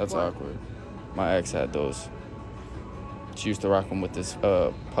 That's awkward. My ex had those. She used to rock them with this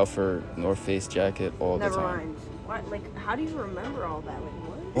puffer North Face jacket all the time. Never mind. What? Like, how do you remember all that? Like,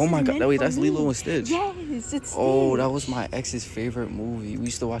 what? Oh my God! Wait, that's Lilo and Stitch. Yes, it's Stitch. Oh, that was my ex's favorite movie. We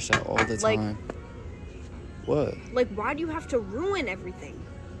used to watch that all the time. What? Like, why do you have to ruin everything?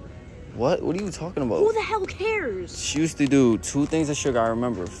 What? What are you talking about? Who the hell cares? She used to do 2 things of sugar. I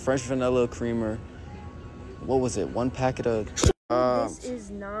remember French vanilla creamer. What was it? 1 packet of. This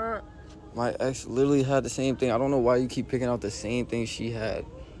is not. My ex literally had the same thing. I don't know why you keep picking out the same thing she had.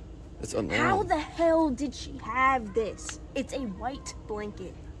 It's annoying. How the hell did she have this? It's a white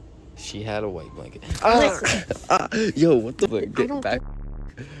blanket. She had a white blanket. Listen. Yo, what the fuck? Get back.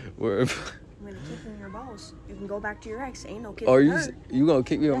 Where? I'm gonna kick you in your balls. You can go back to your ex. Ain't no kidding. Are you gonna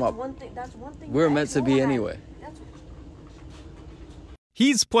kick me in my? That's one thing. We're meant to be anyway.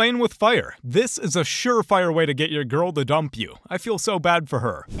 He's playing with fire. This is a surefire way to get your girl to dump you. I feel so bad for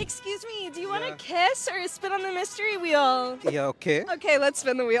her. Excuse me, do you want to kiss or spin on the mystery wheel? Yeah, okay. Okay, let's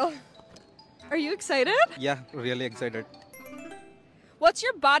spin the wheel. Are you excited? Yeah, really excited. What's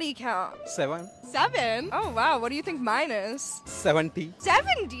your body count? 7. 7? Oh wow, what do you think mine is? 70.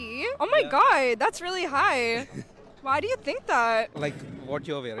 70? Oh my God, that's really high. Why do you think that? Like what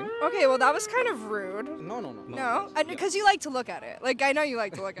you're wearing? Okay, well that was kind of rude. No. No? Because you like to look at it. Like I know you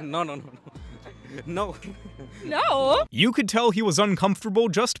like to look at it. No. No. No? You could tell he was uncomfortable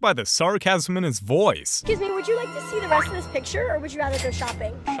just by the sarcasm in his voice. Excuse me, would you like to see the rest of this picture, or would you rather go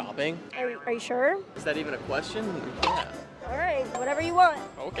shopping? Shopping? Are you sure? Is that even a question? Yeah. All right, whatever you want.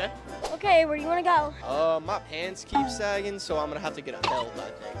 Okay. Okay, where do you want to go? My pants keep sagging, so I'm gonna have to get a belt,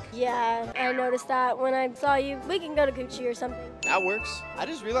 I think. Yeah, I noticed that when I saw you. We can go to Gucci or something. That works. I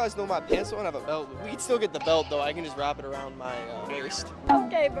just realized, though, my pants don't have a belt. We can still get the belt, though. I can just wrap it around my waist.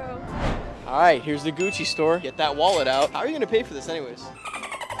 Okay, bro. All right, here's the Gucci store. Get that wallet out. How are you gonna pay for this anyways?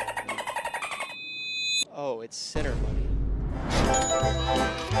 Oh, it's center money.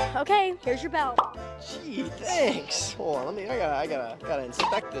 Okay, here's your belt. Gee, thanks. Hold on, I gotta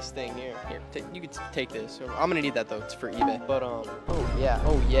inspect this thing here. Here, you can take this. I'm gonna need that though. It's for eBay. But oh yeah.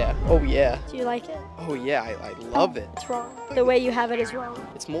 Do you like it? Oh yeah, I love it. It's wrong. The way you have it is wrong.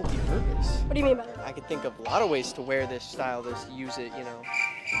 It's multi-purpose. What do you mean by that? I could think of a lot of ways to wear this, style this, use it, you know.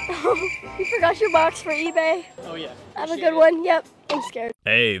 You forgot your box for eBay. Oh yeah. Have a good one. Yep. I'm scared.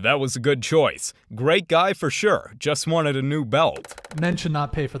 Hey, that was a good choice. Great guy for sure. Just wanted a new belt. Men should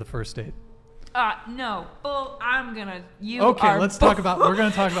not pay for the first date. No. Well, I'm gonna. You Okay, are let's talk about. We're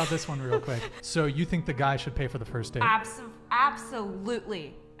gonna talk about this one real quick. So you think the guy should pay for the first date?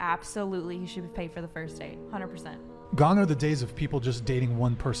 Absolutely. Absolutely, he should pay for the first date. 100%. Gone are the days of people just dating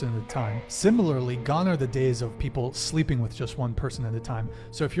one person at a time. Similarly, gone are the days of people sleeping with just one person at a time.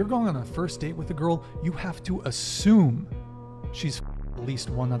 So if you're going on a first date with a girl, you have to assume she's at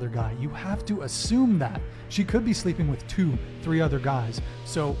least one other guy. You have to assume that. She could be sleeping with 2, 3 other guys.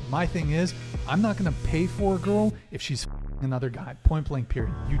 So my thing is, I'm not gonna pay for a girl if she's another guy, point blank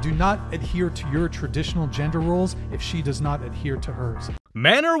period. You do not adhere to your traditional gender roles if she does not adhere to hers.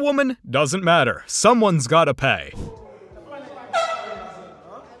 Man or woman, doesn't matter. Someone's gotta pay.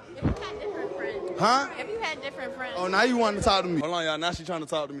 Huh? If you had different friends. Oh, now you want to talk to me. Hold on, y'all. Now she trying to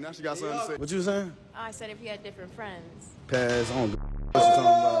talk to me. Now she got something to say. What you saying? Oh, I said if you had different friends. Pass. I don't what you talking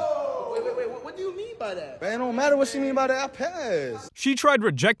about. Wait. What do you mean by that? Man, it don't matter what she mean by that. I pass. She tried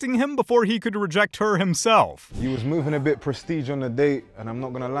rejecting him before he could reject her himself. You was moving a bit prestige on the date, and I'm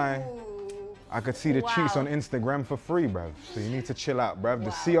not gonna lie. I could see the cheeks on Instagram for free, bruv. So you need to chill out, bruv. The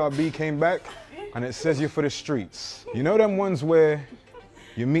CRB came back, and it says you're for the streets. You know them ones where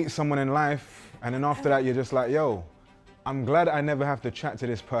you meet someone in life, and then after that, you're just like, yo, I'm glad I never have to chat to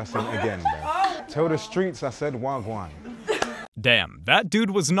this person again, bruv. Tell the streets I said wagwan. Damn, that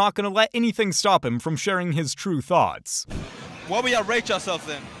dude was not gonna let anything stop him from sharing his true thoughts. What would y'all rate yourselves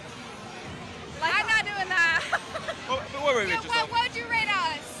in? Like, I'm not doing that. What would you rate yourself? What would you rate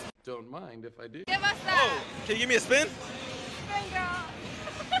us? Don't mind if I do. Give us that. Oh, can you give me a spin? Spin, girl.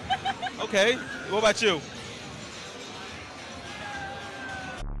 Okay, what about you?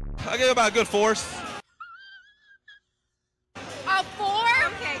 I'll give you about a good 4. A 4?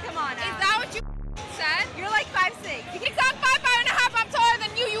 Okay, come on now. Is that what you said? You're like 5'6". Because I'm 5'5.5", I'm taller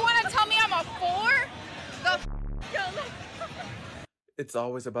than you. You want to tell me I'm a 4? It's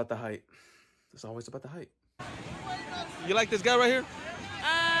always about the height. It's always about the height. You like this guy right here?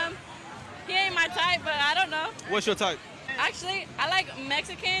 He ain't my type, but I don't know. What's your type? Actually, I like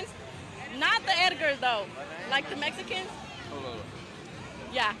Mexicans. Not the Edgars, though. Like the Mexicans. Hold on.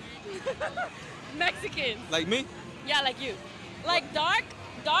 Yeah. Mexicans. Like me? Yeah, like you. Like dark.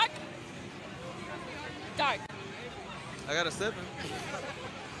 I got a 7.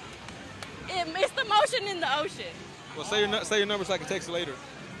 It's the motion in the ocean. Well, say your number so I can text you later.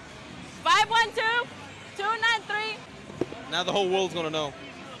 512-293. Now the whole world's gonna know.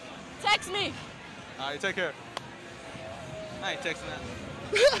 Text me. All right, take care. I ain't texting that.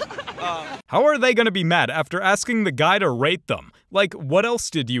 How are they gonna be mad after asking the guy to rate them? Like, what else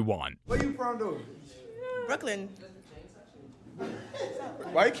did you want? Where you from, though? Brooklyn.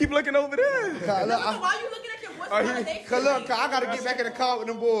 Why you keep looking over there? Why are you looking at your boyfriend? Cause look, I gotta get back in the car with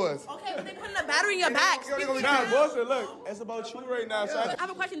them boys. Okay, but they putting a battery in your back. Nah, boys, look, it's about you right now. So I have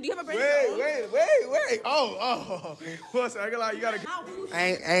a question. Do you have a brain? Wait. Oh. Boss, I got you gotta.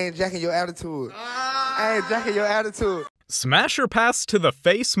 I ain't jacking your attitude. I ain't jacking your attitude. Smash or pass to the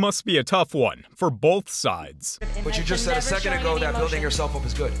face must be a tough one for both sides. But you just said a second ago that building yourself up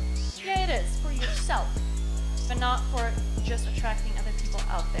is good. Yeah, it is for yourself, but not for just attracting other people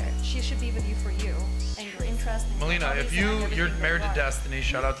out there. She should be with you for you and your interest. And Melina, if you're married to Destiny,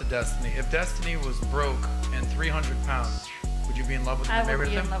 shout out to Destiny. If Destiny was broke and 300 pounds, would you be in love with him? I would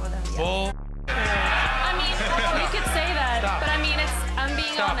be in love with him. Bull. I mean, you could say that, but I mean, I'm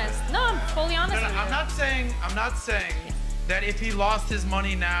being honest. No, I'm fully honest. No, I'm not saying that if he lost his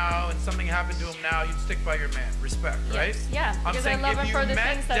money now and something happened to him now, you'd stick by your man. Respect, right? Yeah, because I love him for the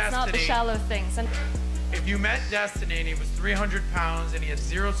things that's not the shallow things. And if you met Destiny and he was 300 pounds and he had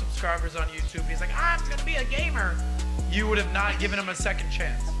 0 subscribers on YouTube, and he's like, I'm gonna be a gamer, you would have not given him a second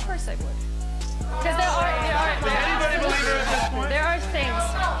chance. Of course I would. Because there are things.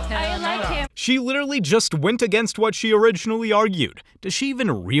 I like him. She literally just went against what she originally argued. Does she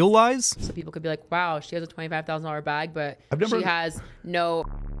even realize? So people could be like, wow, she has a $25,000 bag, but she has no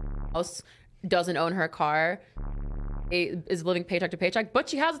house, doesn't own her car, is living paycheck to paycheck, but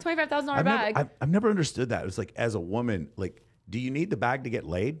she has a $25,000 bag. I've never understood that. It's like, as a woman, like, do you need the bag to get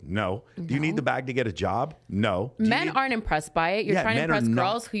laid? No. Do you need the bag to get a job? No. Men aren't impressed by it. You're trying to impress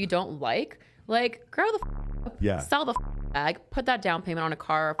girls who you don't like. Like, grow the up. Yeah. Sell the bag. Put that down payment on a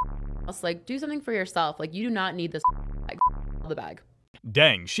car or else. Like, do something for yourself. Like, you do not need this bag. The bag.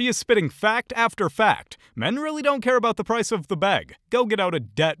 Dang, she is spitting fact after fact. Men really don't care about the price of the bag. Go get out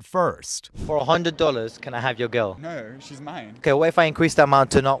of debt first. For $100, can I have your girl? No, she's mine. Okay, what if I increase the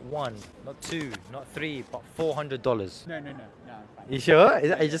amount to not 1, not 2, not 3, but $400? No. You sure?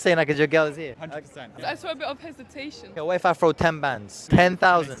 Are you just saying like your girl is here? 100%. I saw a bit of hesitation. Okay, what if I throw 10 bands?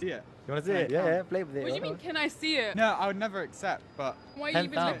 10,000. See it? You want to see it? Yeah, play with it. What do you mean, can I see it? No, I would never accept, but... Why are you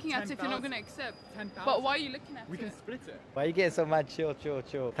even looking at it if you're not going to accept? 10,000. But why are you looking at it? We can split it. Why are you getting so mad? Chill.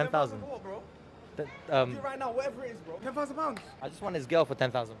 10,000. Right now, whatever it is, bro. £10,000. I just want his girl for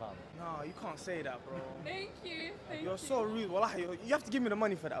 £10,000. No, you can't say that, bro. Thank you. You're so rude. Wallahi, you have to give me the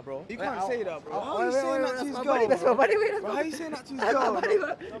money for that, bro. You can't Wait, say that, bro. How wait, are you wait, saying wait, that to his that's girl, my buddy, that's bro? my buddy, Bro, how are you saying that to his girl, bro?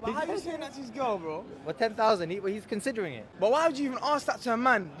 No, but how are you saying that to his girl, bro? For 10,000, he's considering it. But why would you even ask that to a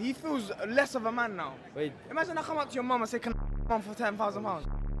man? He feels less of a man now. Wait. Imagine I come up to your mum and say, can I mum for £10,000?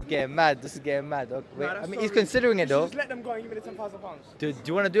 Getting mad. This is getting mad. Okay. Wait, Nah, I that's mean, so he's rude. considering it You should though. Just let them go and give me the £10,000. Do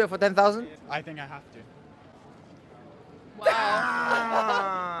you want to do it for 10,000? I think I have to.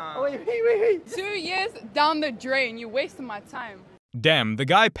 Wow. Wait. 2 years down the drain. You wasted my time. Damn, the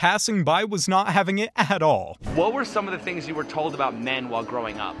guy passing by was not having it at all. What were some of the things you were told about men while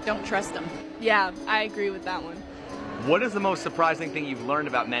growing up? Don't trust them. Yeah, I agree with that one. What is the most surprising thing you've learned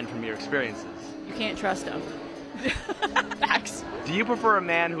about men from your experiences? You can't trust them. Facts. Do you prefer a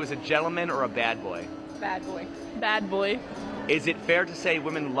man who is a gentleman or a bad boy? Bad boy. Bad boy. Is it fair to say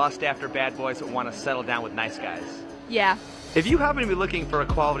women lust after bad boys but want to settle down with nice guys? Yeah. If you happen to be looking for a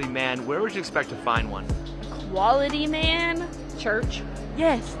quality man, where would you expect to find one? Quality man? Church.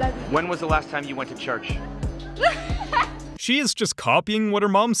 Yes. When was the last time you went to church? She is just copying what her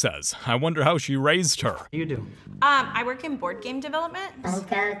mom says. I wonder how she raised her. You do. I work in board game development.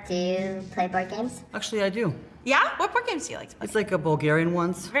 Okay, do you play board games? Actually, I do. Yeah? What board games do you like to play? It's like a Bulgarian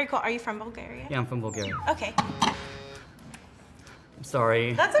ones. Very cool. Are you from Bulgaria? Yeah, I'm from Bulgaria. Okay. I'm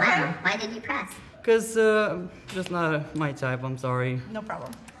sorry. That's okay. Wow, why did you press? Because just not my type. I'm sorry. No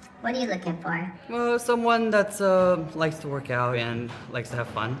problem. What are you looking for? Well, someone that likes to work out and likes to have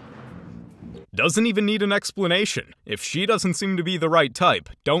fun. Doesn't even need an explanation. If she doesn't seem to be the right type,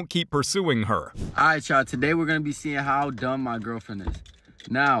 don't keep pursuing her. Alright y'all, today we're gonna be seeing how dumb my girlfriend is.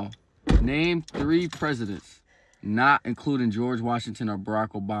 Now, name 3 presidents, not including George Washington or Barack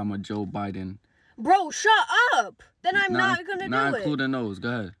Obama, Joe Biden. Bro, shut up! Then I'm not gonna do it. Not including those, go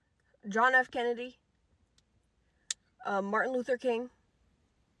ahead. John F. Kennedy. Martin Luther King.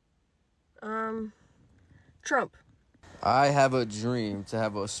 Trump. I have a dream to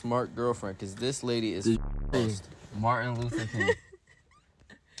have a smart girlfriend because this lady is Martin Luther King.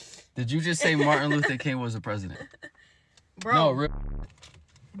 Did you just say Martin Luther King was the president? Bro. No,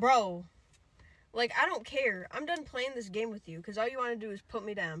 Bro. Like, I don't care. I'm done playing this game with you because all you want to do is put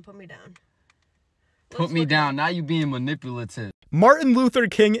me down. Put me down. put me down. Now you being manipulative. Martin Luther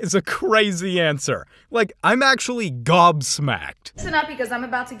King is a crazy answer. Like, I'm actually gobsmacked. Listen up, because I'm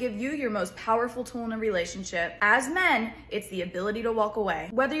about to give you your most powerful tool in a relationship. As men, it's the ability to walk away.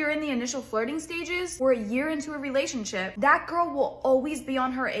 Whether you're in the initial flirting stages or a year into a relationship, that girl will always be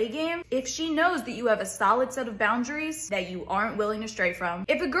on her A game if she knows that you have a solid set of boundaries that you aren't willing to stray from.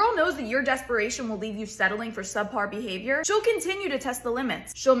 If a girl knows that your desperation will leave you settling for subpar behavior, she'll continue to test the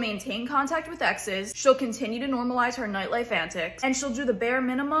limits. She'll maintain contact with exes, she'll continue to normalize her nightlife antics, and she'll do the bare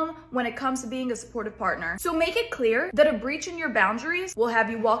minimum when it comes to being a supportive partner. So make it clear that a breach in your boundaries will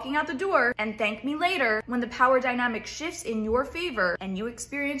have you walking out the door and thank me later when the power dynamic shifts in your favor and you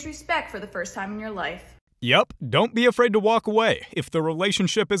experience respect for the first time in your life. Yep, don't be afraid to walk away. If the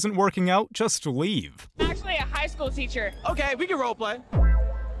relationship isn't working out, just leave. I'm actually a high school teacher. Okay, we can role play.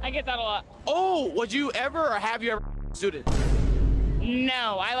 I get that a lot. Oh, would you ever or have you ever suited?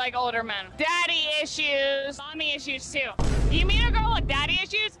 No, I like older men. Daddy issues, mommy issues too. You meet a girl with daddy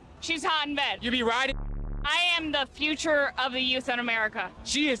issues? She's hot in bed. You be riding. I am the future of the youth in America.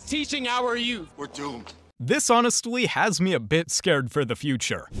 She is teaching our youth. We're doomed. This honestly has me a bit scared for the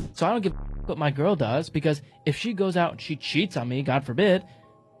future. So I don't give a what my girl does, because if she goes out and she cheats on me, God forbid,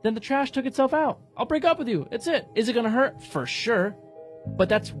 then the trash took itself out. I'll break up with you. It's it. Is it gonna hurt? For sure. But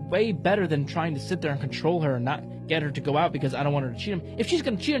that's way better than trying to sit there and control her and not get her to go out because I don't want her to cheat on me. If she's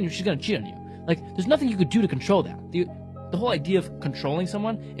gonna cheat on you, she's gonna cheat on you. Like, there's nothing you could do to control that. The whole idea of controlling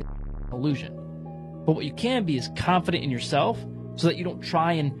someone is an illusion. But what you can be is confident in yourself so that you don't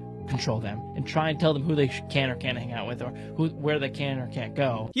try and control them and try and tell them who they can or can't hang out with or where they can or can't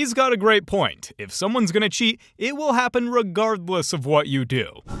go. He's got a great point. If someone's gonna cheat, it will happen regardless of what you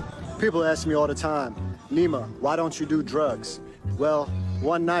do. People ask me all the time, Nima, why don't you do drugs? Well,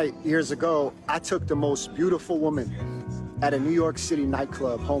 one night, years ago, I took the most beautiful woman at a New York City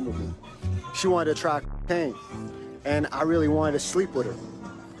nightclub home with me. She wanted to try cocaine, and I really wanted to sleep with her.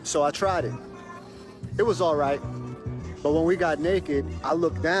 So I tried it. It was all right, but when we got naked, I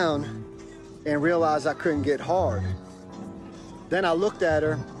looked down and realized I couldn't get hard. Then I looked at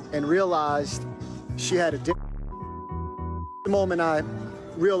her and realized she had a dick. The moment I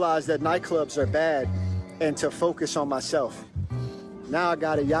realized that nightclubs are bad and to focus on myself. Now I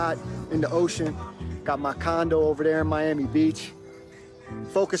got a yacht in the ocean, got my condo over there in Miami Beach.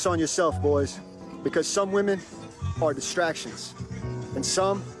 Focus on yourself, boys, because some women are distractions, and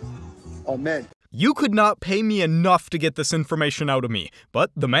some are men. You could not pay me enough to get this information out of me, but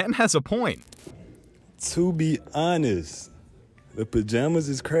the man has a point. To be honest, the pajamas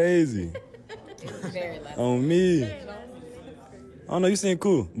is crazy. On me. I don't know, you seem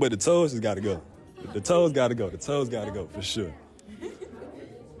cool, but the toes just gotta go. The toes gotta go. The toes gotta go, for sure.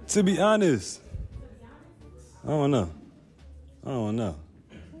 To be honest, I don't know. I don't know.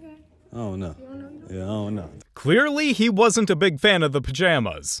 I don't know. Yeah, I don't know. Clearly, he wasn't a big fan of the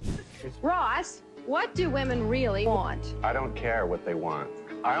pajamas. Ross, what do women really want? I don't care what they want.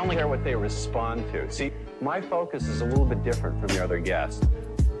 I only care what they respond to. See, my focus is a little bit different from your other guests.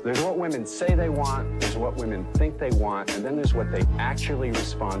 There's what women say they want, there's what women think they want, and then there's what they actually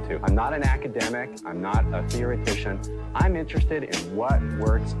respond to. I'm not an academic, I'm not a theoretician. I'm interested in what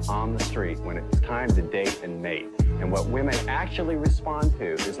works on the street when it's time to date and mate. And what women actually respond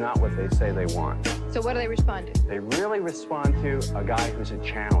to is not what they say they want. So what do they respond to? They really respond to a guy who's a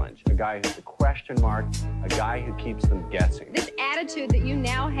challenge, a guy who's a question mark, a guy who keeps them guessing. This attitude that you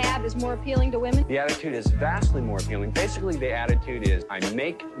now have is more appealing to women? The attitude is vastly more appealing. Basically, the attitude is, I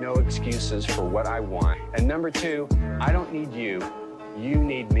make no excuses for what I want. And number two, I don't need you, you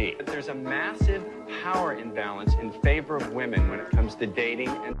need me. There's a massive power imbalance in favor of women when it comes to dating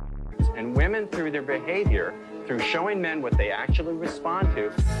and women, through their behavior, through showing men what they actually respond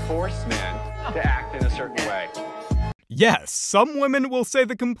to, force men to act in a certain way. Yes, some women will say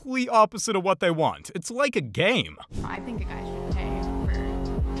the complete opposite of what they want. It's like a game. I think a guy should pay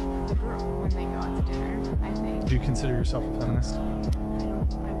for the girl when they go out to dinner, I think. Do you consider yourself a feminist? I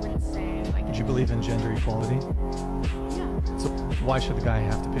wouldn't say, like... Do you believe in gender equality? Yeah. So why should the guy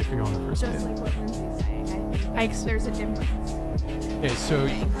have to pay for you on the first date? Just like what Lindsay's saying, I think there's a difference. Okay, so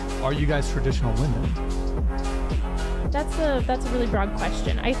are you guys traditional women? That's a really broad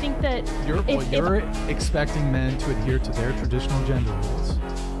question. I think that you're expecting men to adhere to their traditional gender roles.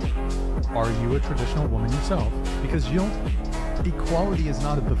 Are you a traditional woman yourself? Because you don't. Equality is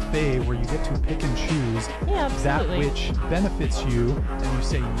not a buffet where you get to pick and choose that which benefits you, and you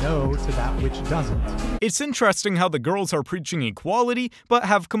say no to that which doesn't. It's interesting how the girls are preaching equality, but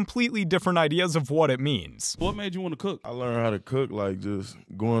have completely different ideas of what it means. What made you want to cook? I learned how to cook, like just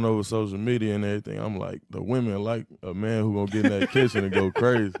going over social media and everything. I'm like, the women like a man who gonna get in that kitchen and go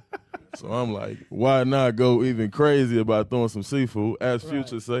crazy. So I'm like, why not go even crazy about throwing some seafood? As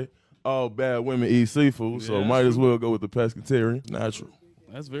Future say, all bad women eat seafood, so might as well go with the pescatarian. Natural.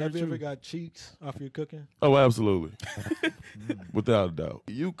 That's very true. Have you true. ever got cheats off your cooking? Oh, absolutely. Without a doubt.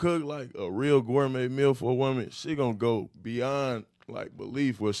 You cook like a real gourmet meal for a woman, she gonna go beyond like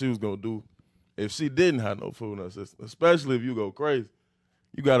belief what she was gonna do if she didn't have no food in her system. Especially if you go crazy.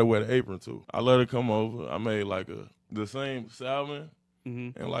 You gotta wear the apron too. I let her come over. I made like the same salmon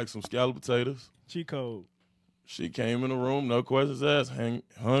and like some scalloped potatoes. Cheat code. She came in the room, no questions asked,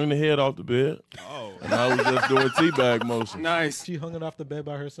 hung the head off the bed. Oh. And I was just doing teabag motion. Nice. She hung it off the bed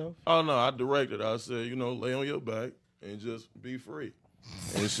by herself? Oh, no, I directed. I said, you know, lay on your back and just be free.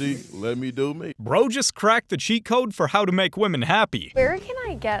 And she let me do me. Bro just cracked the cheat code for how to make women happy. Where can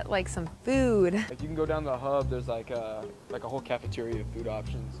I get like some food? Like you can go down the hub, there's like a whole cafeteria of food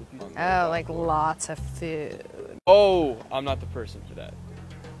options. Oh, like lots of food. Oh, I'm not the person for that.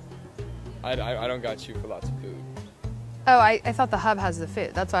 I don't got you for lots of food. Oh, I thought the hub has the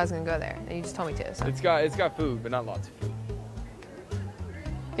food. That's why I was gonna go there. And you just told me to. So. It's got food, but not lots of food.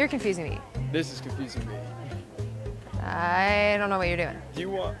 You're confusing me. This is confusing me. I don't know what you're doing. Do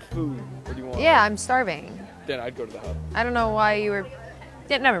you want food or do you want? Yeah, I'm starving. Then I'd go to the hub. I don't know why you were.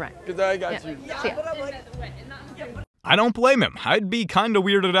 Yeah, never mind. Because I got you. See ya. I don't blame him. I'd be kind of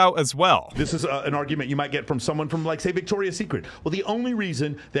weirded out as well. This is an argument you might get from someone from, like, say, Victoria's Secret. Well, the only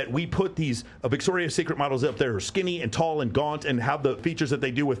reason that we put these Victoria's Secret models up there who are skinny and tall and gaunt and have the features that they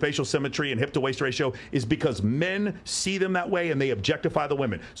do with facial symmetry and hip-to-waist ratio is because men see them that way and they objectify the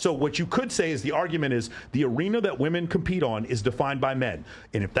women. So what you could say is the argument is the arena that women compete on is defined by men.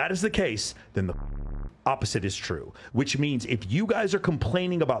 And if that is the case, then the opposite is true, which means if you guys are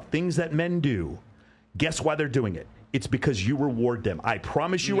complaining about things that men do, guess why they're doing it? It's because you reward them. I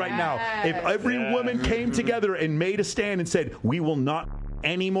promise you right now, if every woman came together and made a stand and said, we will not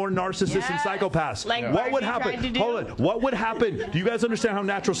any more narcissists and psychopaths, Like what would Barbie tried happen? to do? Hold on. What would happen? Do you guys understand how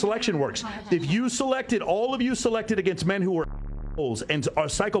natural selection works? If you selected, all of you selected against men who were and are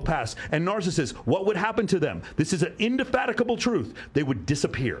psychopaths and narcissists, what would happen to them? This is an indefatigable truth. They would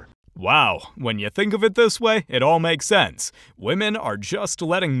disappear. Wow, when you think of it this way, it all makes sense. Women are just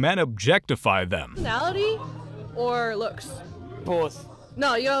letting men objectify them. Personality or looks? Both.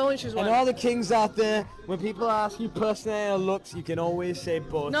 No, you only choose one. And all the kings out there, when people ask you personality or looks, you can always say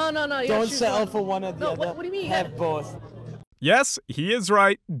both. No, you Don't gotta choose settle one. for one or the other. What do you mean? Have both. Yes, he is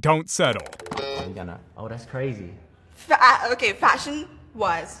right. Don't settle. You're gonna, oh, that's crazy. Okay,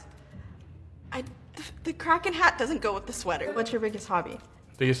 fashion-wise, the Kraken hat doesn't go with the sweater. What's your biggest hobby?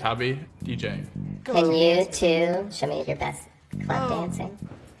 Biggest hobby? DJ. Can you two show me your best club dancing?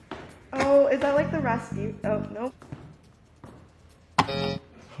 Oh, is that like the Rasputin? Oh, nope.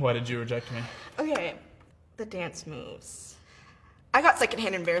 Why did you reject me? Okay, the dance moves. I got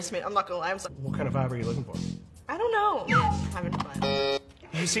secondhand embarrassment, I'm not gonna lie. What kind of vibe are you looking for? I don't know. Having fun.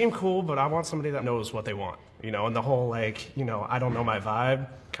 You seem cool, but I want somebody that knows what they want. You know, and the whole, like, you know, I don't know my vibe,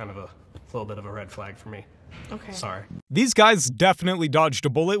 kind of a little bit of a red flag for me. Okay. Sorry. These guys definitely dodged a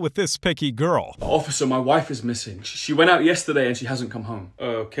bullet with this picky girl. Officer, my wife is missing. She went out yesterday and she hasn't come home.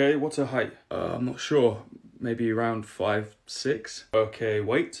 Okay, what's her height? I'm not sure. Maybe around 5'6". Okay,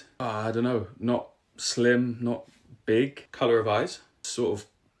 weight? I don't know. Not slim, not big. Color of eyes? Sort of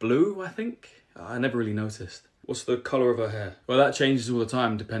blue, I think. I never really noticed. What's the colour of her hair? Well, that changes all the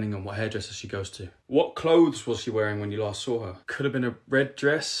time depending on what hairdresser she goes to. What clothes was she wearing when you last saw her? Could have been a red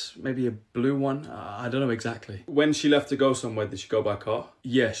dress, maybe a blue one. I don't know exactly. When she left to go somewhere, did she go by car?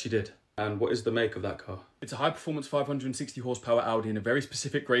 Yeah, she did. And what is the make of that car? It's a high-performance 560 horsepower Audi in a very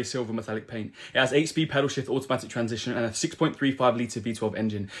specific grey silver metallic paint. It has 8-speed pedal shift automatic transmission and a 6.35 litre V12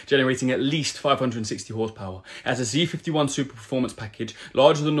 engine, generating at least 560 horsepower. It has a Z51 super performance package,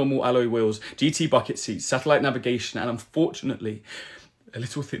 larger than normal alloy wheels, GT bucket seats, satellite navigation, and unfortunately, a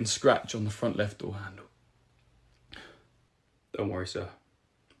little thin scratch on the front left door handle. Don't worry, sir.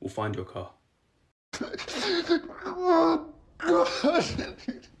 We'll find your car.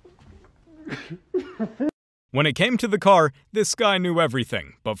 When it came to the car, this guy knew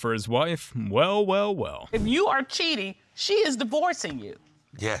everything, but for his wife, well, well, well. If you are cheating, she is divorcing you.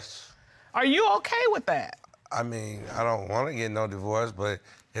 Yes. Are you okay with that? I mean, I don't want to get no divorce, but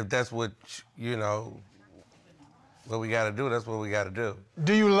if that's what, you know, what we got to do, that's what we got to do.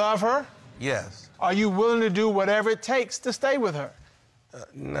 Do you love her? Yes. Are you willing to do whatever it takes to stay with her?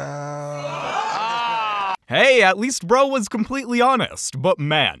 No. Hey, at least bro was completely honest, but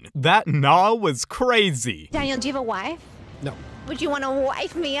man, that nah was crazy. Daniel, do you have a wife? No. Would you want to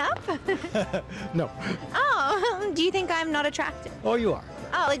wife me up? No. Oh, do you think I'm not attractive? Oh, you are.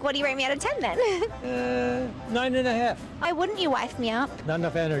 Oh, like what do you rate me out of 10 then? 9.5. Why wouldn't you wife me up? Not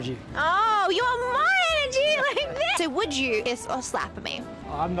enough energy. Oh, you want more energy like this? So would you kiss or slap me?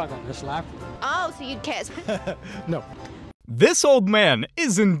 Oh, I'm not gonna slap you. Oh, so you'd kiss? No. This old man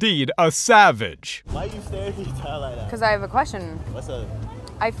is indeed a savage. Why are you staring at each other like that? Because I have a question. What's up?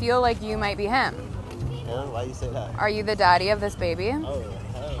 I feel like you might be him. Yeah, why you say that? Are you the daddy of this baby? Oh,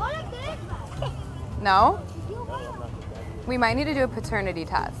 hey. No? We might need to do a paternity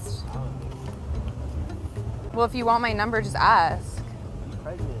test. Well, if you want my number, just ask. I'm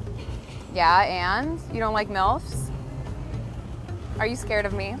pregnant. Yeah, and? You don't like MILFs? Are you scared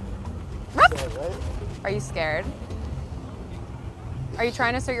of me? Are you scared? Are you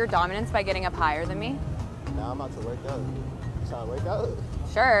trying to assert your dominance by getting up higher than me? Nah, I'm about to work out. You trying to work out?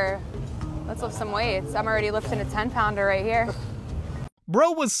 Sure. Let's lift some weights. I'm already lifting a 10-pounder right here.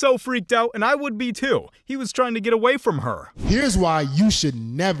 Bro was so freaked out, and I would be too. He was trying to get away from her. Here's why you should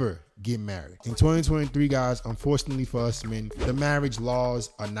never get married. In 2023, guys, unfortunately for us men, the marriage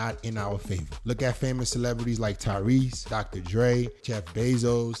laws are not in our favor. Look at famous celebrities like Tyrese, Dr. Dre, Jeff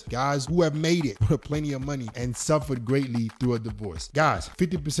Bezos, guys who have made it with plenty of money and suffered greatly through a divorce. Guys,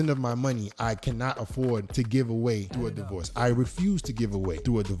 50% of my money I cannot afford to give away through a divorce. I refuse to give away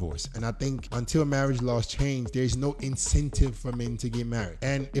through a divorce. And I think until marriage laws change, there's no incentive for men to get married.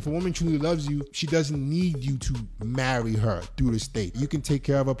 And if a woman truly loves you, she doesn't need you to marry her through the state. You can take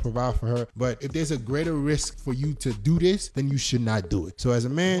care of her, provide for her, but if there's a greater risk for you to do this, then you should not do it. So as a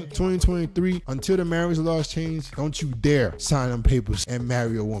man, 2023, until the marriage laws change, don't you dare sign them papers and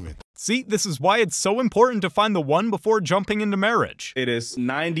marry a woman. See, this is why it's so important to find the one before jumping into marriage. It is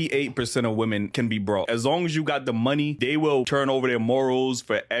 98% of women can be broke. As long as you got the money, they will turn over their morals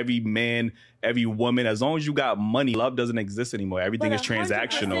for every man, every woman. As long as you got money, love doesn't exist anymore. Everything is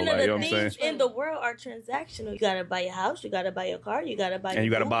transactional. Like, you know what I'm saying? In the world are transactional. You gotta buy your house, you gotta buy your car, you gotta buy and your you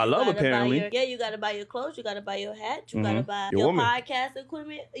gotta food, buy love, apparently. You gotta buy your clothes, you gotta buy your hat, you gotta buy your podcast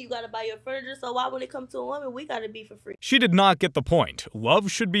equipment, you gotta buy your furniture. So why when it comes to a woman, we gotta be for free? She did not get the point. Love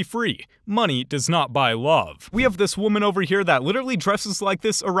should be free. Money does not buy love. We have this woman over here that literally dresses like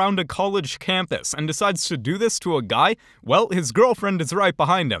this around a college campus and decides to do this to a guy. Well, his girlfriend is right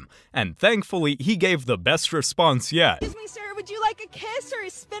behind him, and thankfully he gave the best response yet. Excuse me, sir, would you like a kiss or a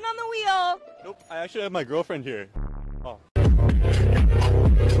spin on the wheel? Nope, I actually have my girlfriend here. Oh.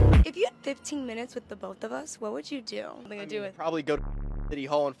 If you had 15 minutes with the both of us, what would you do? I'm gonna do it. Probably go to City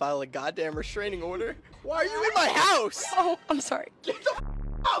Hall and file a goddamn restraining order. Why are you in my house? Oh, I'm sorry. Get the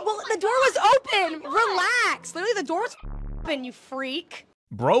Well, the door was open. Relax. Literally, the door was open, you freak.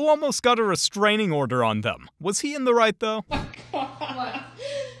 Bro almost got a restraining order on them. Was he in the right, though? What?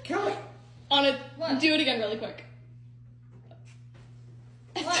 Kelly. On it. What? Do it again really quick.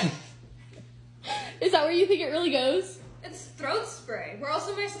 What? Is that where you think it really goes? It's throat spray. Where else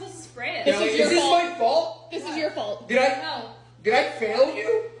am I supposed to spray it? This is your fault. my fault? This is your fault. Did I fail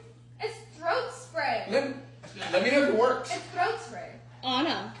you? It's throat spray. Let me know if it works. It's throat spray.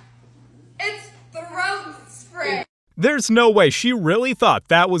 Anna. It's throat spray. There's no way she really thought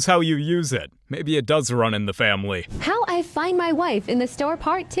that was how you use it. Maybe it does run in the family. How I find my wife in the store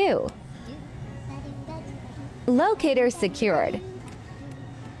part 2. Locator secured.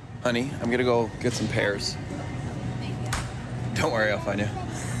 Honey, I'm gonna go get some pears. Don't worry, I'll find you.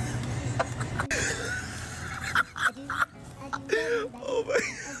 Oh my.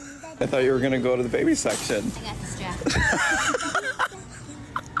 I thought you were gonna go to the baby section. I got this, Jack.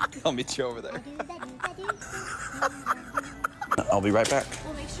 I'll meet you over there. I'll be right back.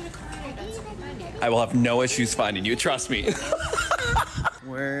 Well, make sure to call me when you're done. I will have no issues finding you, trust me.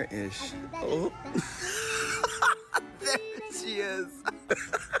 Where is she? Oh. There she is.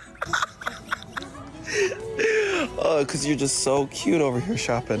 Oh, because you're just so cute over here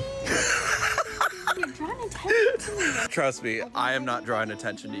shopping. You're drawing attention to me. Trust me, I am not drawing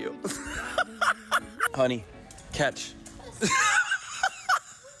attention to you. Honey, catch.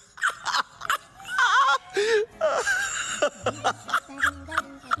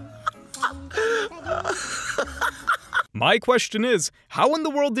 My question is, how in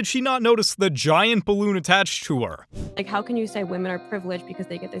the world did she not notice the giant balloon attached to her? Like, how can you say women are privileged because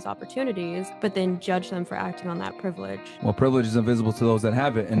they get these opportunities, but then judge them for acting on that privilege? Well, privilege is invisible to those that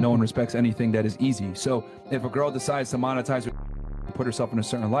have it, and no one respects anything that is easy. So if a girl decides to monetize her, put herself in a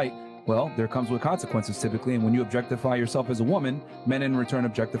certain light, well, there comes with consequences typically, and when you objectify yourself as a woman, men in return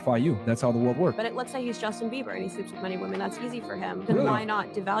objectify you. That's how the world works. But let's say he's Justin Bieber and he sleeps with many women. That's easy for him. Then Really? why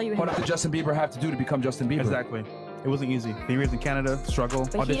not devalue him? What did Justin Bieber have to do to become Justin Bieber? Exactly. It wasn't easy. He raised in Canada, struggle,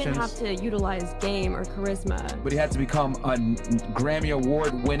 But he didn't auditions. have to utilize game or charisma. But he had to become a Grammy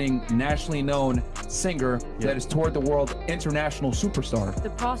Award-winning, nationally known singer that is toward the world international superstar.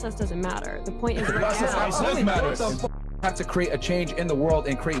 The process doesn't matter. The point is The right process now. does matter. Have to create a change in the world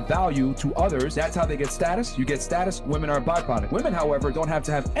and create value to others. That's how they get status. You get status, women are a byproduct. Women, however, don't have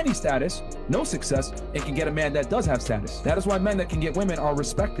to have any status, no success, and can get a man that does have status. That is why men that can get women are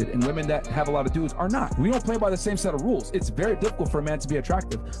respected, and women that have a lot of dudes are not. We don't play by the same set of rules. It's very difficult for a man to be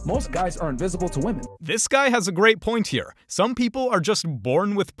attractive. Most guys are invisible to women. This guy has a great point here. Some people are just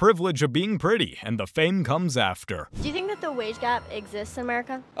born with privilege of being pretty, and the fame comes after. Do you think that the wage gap exists in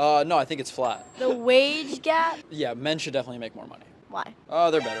America? No, I think it's flat. The wage gap? Yeah, men should definitely make more money. Why?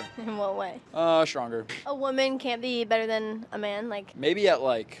 They're better. In what way? Stronger. A woman can't be better than a man, like... Maybe at,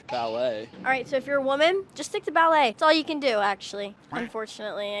 like, ballet. All right, so if you're a woman, just stick to ballet. It's all you can do, actually.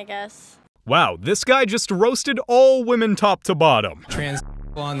 Unfortunately, I guess. Wow, this guy just roasted all women top to bottom. Trans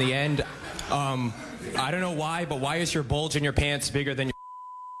on the end. I don't know why, but why is your bulge in your pants bigger than your...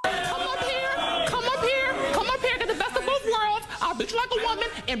 Come up here, get the best of both worlds. I'll beat you like a woman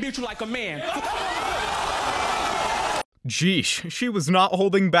and beat you like a man. Geesh, she was not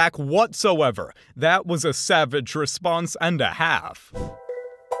holding back whatsoever. That was a savage response and a half.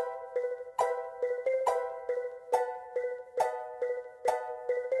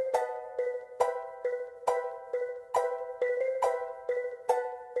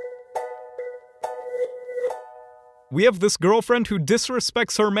 We have this girlfriend who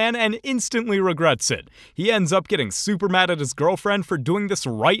disrespects her man and instantly regrets it. He ends up getting super mad at his girlfriend for doing this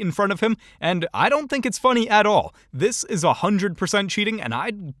right in front of him, and I don't think it's funny at all. This is 100% cheating, and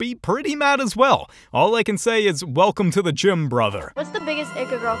I'd be pretty mad as well. All I can say is welcome to the gym, brother. What's the biggest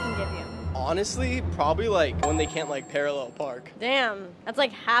ick a girl can give you? Honestly, probably like when they can't like parallel park. Damn, that's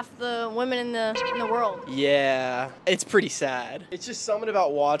like half the women in the world. Yeah, it's pretty sad. It's just something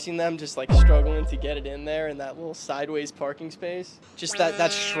about watching them just like struggling to get it in there in that little sideways parking space. Just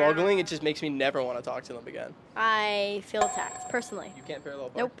that struggling, it just makes me never want to talk to them again. I feel attacked, personally. You can't parallel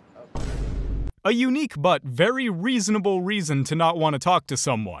park? Nope. Oh. A unique but very reasonable reason to not want to talk to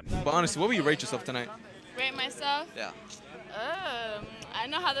someone. But honestly, what will you rate yourself tonight? Rate myself? Yeah. I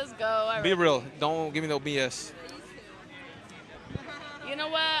know how this go. Be real. Don't give me no BS. You know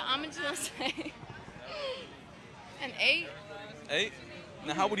what? I'm just gonna say an 8. 8?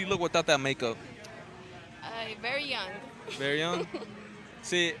 Now, how would you look without that makeup? Very young. Very young.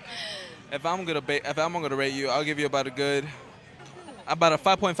 See, if I'm gonna rate you, I'll give you about a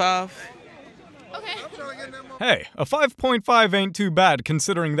 5.5. Okay. Hey, a 5.5 ain't too bad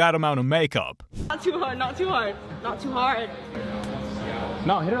considering that amount of makeup. Not too hard. Not too hard. Not too hard.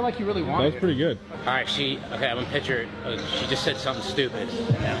 No, hit her like you really want. That was pretty good. All right, okay, I'm gonna picture. She just said something stupid.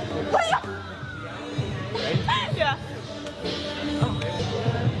 Yeah.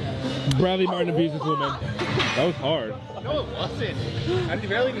 Bradley Martin abused this woman. That was hard. No, it wasn't. I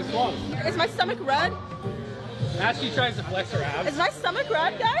barely even swung. Is my stomach red? As she tries to flex her abs. Is my stomach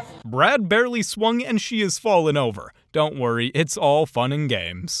red, guys? Brad barely swung and she has fallen over. Don't worry, it's all fun and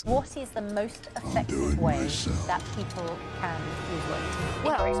games. What is the most effective way that people can lose weight?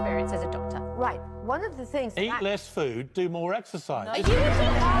 Well, in your experience as a doctor. Right. One of the things. Eat less food, do more exercise.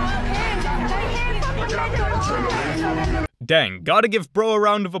 Dang, gotta give bro a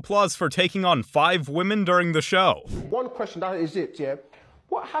round of applause for taking on 5 women during the show. One question, that is it, yeah?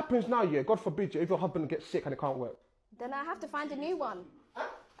 What happens now, yeah, God forbid, if your husband gets sick and it can't work? Then I have to find a new one.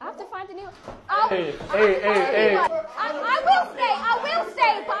 I have to find a new one. Hey. I will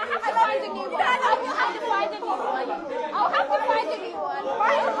stay, but I have to find a new one. I will have to find a new one. I'll have to find a new one.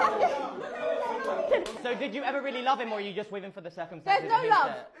 So did you ever really love him, or are you just with him for the circumstances? There's no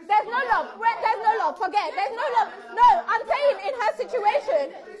love. There's no love. There's no love. Forget. There's no love. No, I'm saying in her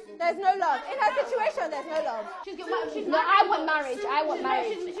situation, there's no love. In her situation, there's no love. No, I want marriage. I want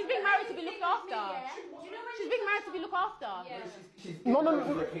marriage. She's being married to be looked after. She's being married to be looked after. No.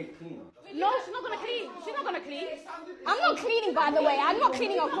 No, she's not gonna clean. She's not gonna clean. I'm not cleaning, by the way. I'm not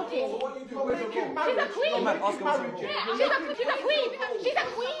cleaning or cooking. She's a queen. She's a queen. She's a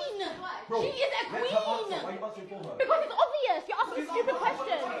queen. She is a queen. Because it's obvious. You're asking stupid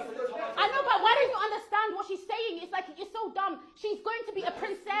questions. I know, but why don't you understand what she's saying? It's like, you're so dumb. She's going to be a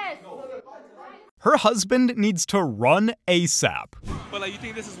princess. Her husband needs to run ASAP. But like, you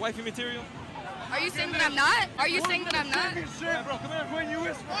think this is wifey material? Are you saying that I'm not? Are you saying that I'm not? Bro, come here, Quinn, you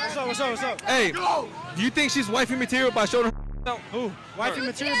whisper. What's up? Hey, do you think she's wifey material by showing her? Who? Wifey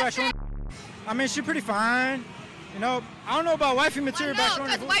material by showing I mean, she's pretty fine. You know, I don't know about wifey material by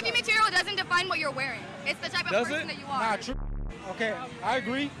showing because wifey material doesn't define what you're wearing. It's the type of person that you are. Nah, true. Okay, I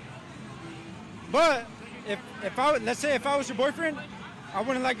agree. But if let's say if I was your boyfriend, I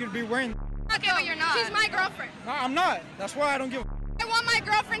wouldn't like you to be wearing. Okay, but you're not. She's my girlfriend. No, I'm not. That's why I don't give a. I want my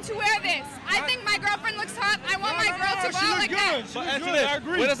girlfriend to wear this. I think my girlfriend looks hot. I want my girl to go out like that. But answer this. I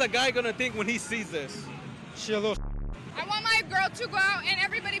agree. What is a guy gonna think when he sees this? She a little. I want my girl to go out and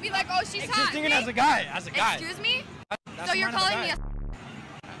everybody be like, oh, she's hot. Just thinking as a guy. Excuse me? So you're calling me a.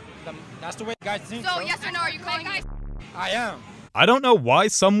 That's the way guys think. So yes or no, are you calling me? I am. I don't know why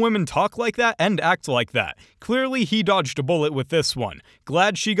some women talk like that and act like that. Clearly he dodged a bullet with this one.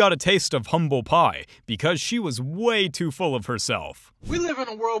 Glad she got a taste of humble pie, because she was way too full of herself. We live in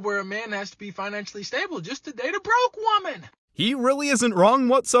a world where a man has to be financially stable just to date a broke woman. He really isn't wrong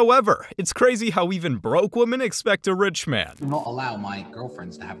whatsoever. It's crazy how even broke women expect a rich man. I do not allow my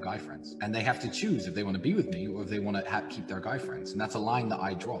girlfriends to have guy friends. And they have to choose if they want to be with me or if they want to keep their guy friends. And that's a line that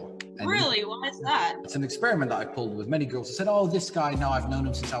I draw. And really? Why is that? It's an experiment that I pulled with many girls. I said, oh, this guy, no, I've known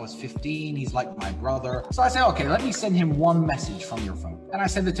him since I was 15. He's like my brother. So I said, okay, let me send him one message from your phone. And I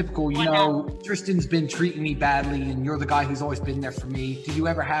said the typical, you know, Tristan's been treating me badly and you're the guy who's always been there for me. Do you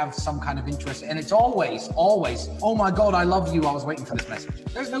ever have some kind of interest? And it's always, oh my God, I love you. I was waiting for this message.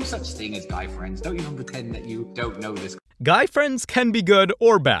 There's no such thing as guy friends. Don't even pretend that you don't know this. Guy friends can be good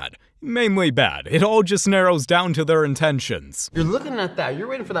or bad. Mainly bad. It all just narrows down to their intentions. You're looking at that. You're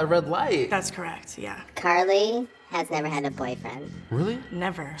waiting for that red light. That's correct, yeah. Carly has never had a boyfriend. Really?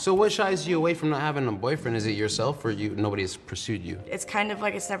 Never. So what shies you away from not having a boyfriend? Is it yourself or nobody has pursued you? It's kind of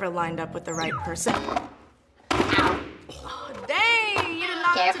like it's never lined up with the right person. Oh, dang! You did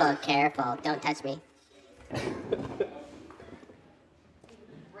not. Careful. Don't touch me.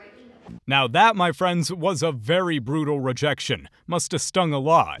 Now that, my friends, was a very brutal rejection. Must have stung a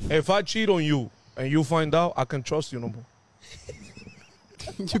lot. If I cheat on you and you find out, I can't trust you no more.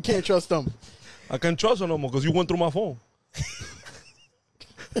 You can't trust them. I can't trust you no more because you went through my phone.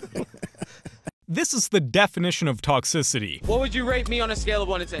 This is the definition of toxicity. What would you rate me on a scale of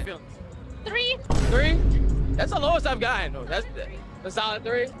 1 to 10? 3. 3? That's the lowest I've gotten. That's a solid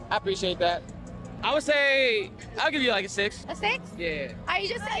 3. I appreciate that. I would say, I'll give you like a 6. A 6? Yeah. Are you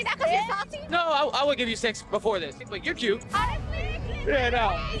just saying that because you're salty? No, I would give you 6 before this. But you're cute. Honestly? Yeah, no.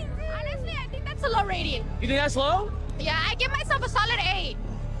 Honestly, I think that's a low rating. You think that's low? Yeah, I give myself a solid 8.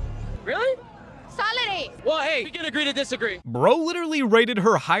 Really? Solid 8. Well, hey, we can agree to disagree. Bro literally rated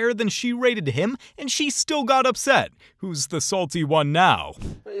her higher than she rated him, and she still got upset. Who's the salty one now?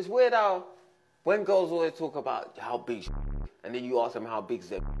 It's weird how when girls always talk about how big and then you ask them how big's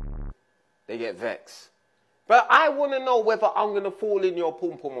their they get vexed. But I want to know whether I'm going to fall in your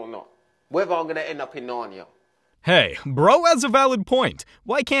pum-pum or not. Whether I'm going to end up in Narnia. Hey, bro has a valid point.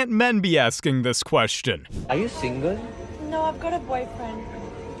 Why can't men be asking this question? Are you single? No, I've got a boyfriend.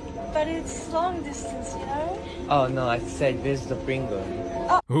 But it's long distance, you know? Oh, no, I said visit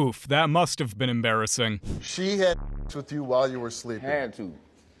Bingo. Oof, that must have been embarrassing. She had with you while you were sleeping. Had to.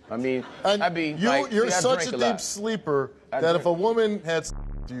 I mean, you're such a deep sleeper that if a woman had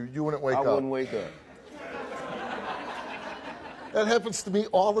with you, you wouldn't wake up. I wouldn't wake up. That happens to me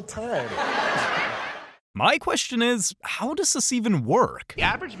all the time. My question is, how does this even work? The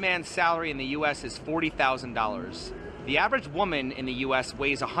average man's salary in the U.S. is $40,000. The average woman in the U.S.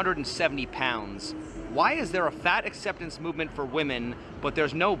 weighs 170 pounds. Why is there a fat acceptance movement for women, but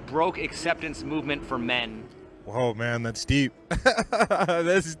there's no broke acceptance movement for men? Whoa, man, that's deep.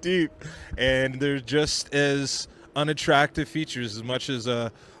 That's deep. And they're just as unattractive features as much as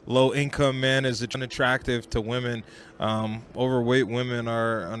a low-income man is unattractive to women. Overweight women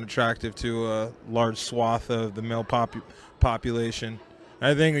are unattractive to a large swath of the male population.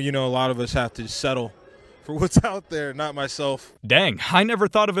 I think, you know, a lot of us have to settle for what's out there, not myself. Dang, I never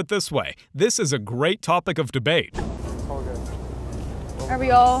thought of it this way. This is a great topic of debate. Are we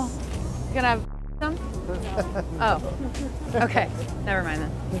all gonna have them? Oh, okay, never mind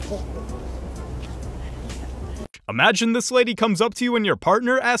then. Imagine this lady comes up to you and your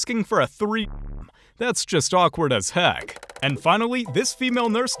partner asking for a 3. That's just awkward as heck. And finally, this female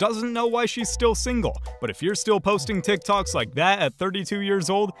nurse doesn't know why she's still single. But if you're still posting TikToks like that at 32 years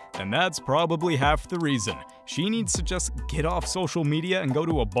old, then that's probably half the reason. She needs to just get off social media and go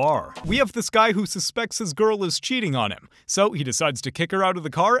to a bar. We have this guy who suspects his girl is cheating on him, so he decides to kick her out of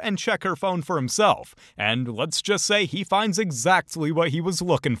the car and check her phone for himself. And let's just say he finds exactly what he was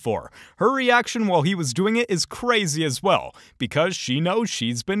looking for. Her reaction while he was doing it is crazy as well, because she knows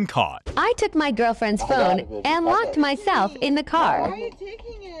she's been caught. I took my girlfriend's phone and locked myself in the car. Why are you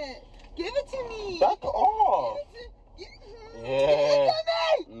taking it? Give it to me. Back off. Give it Yeah.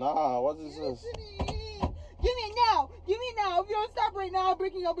 to me. Nah, what is this? Give me it now. Give me it now. If you don't stop right now, I'm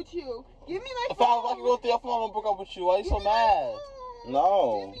breaking up with you. Give me my If I phone. can go through your phone, I'm gonna break up with you. Why are you so mad?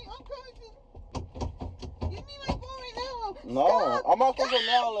 No. Give me my phone right now. No. Stop. I'm not going to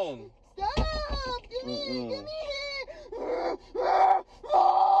Maryland. Stop. Give me it. Give me it.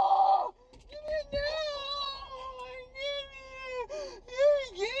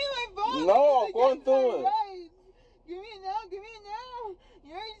 Give me my phone. No, I'm going through it. Right. Give me it now. Give me it now.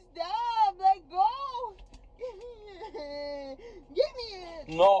 You're stop. Let go. Give me it. Give me it.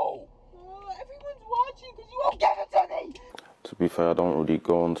 No. Oh, everyone's watching because you won't give it to me. To be fair, I don't really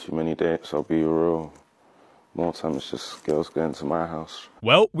go on too many dates, I'll be real. More time it's just girls getting to my house.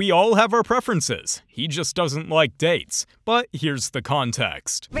 Well, we all have our preferences. He just doesn't like dates. But here's the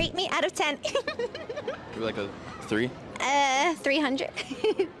context. Rate me out of 10. You're like a 3? 300.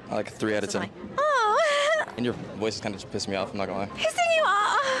 I like a 3 out of 10. Oh. And your voice is kind of just pissing me off, I'm not gonna lie. Pissing you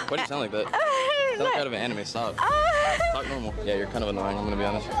off? Why do you sound like that? You sound like out of an anime, stop. Talk normal. Yeah, you're kind of annoying, I'm gonna be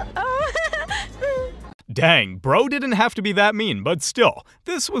honest. Dang, bro didn't have to be that mean, but still,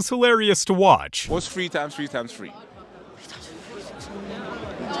 this was hilarious to watch. What's 3 times 3 times 3?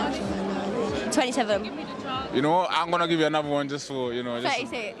 27. You know, I'm gonna give you another one just for, you know. Just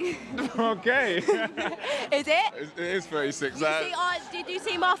 36. Okay. Is it? It is 36. Did you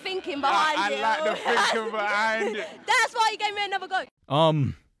see my thinking behind it? I like the thinking behind it. That's why you gave me another go.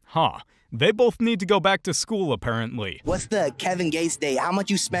 Huh. They both need to go back to school, apparently. What's the Kevin Gates date? How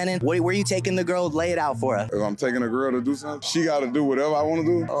much you spending? Where you taking the girl? Lay it out for her. If I'm taking a girl to do something, she got to do whatever I want to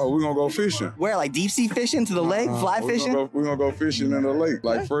do. Oh, we're going to go fishing. Where, like deep sea fishing to the lake? Fly fishing? We're going to go fishing in the lake,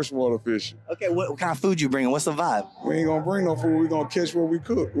 like freshwater fishing. Okay, what kind of food you bringing? What's the vibe? We ain't going to bring no food. We're going to catch what we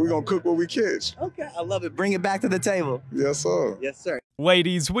cook. We're going to cook what we catch. Okay, I love it. Bring it back to the table. Yes, sir. Yes, sir.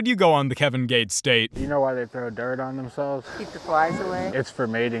 Ladies, would you go on the Kevin Gates date? Do you know why they throw dirt on themselves? Keep the flies away. It's for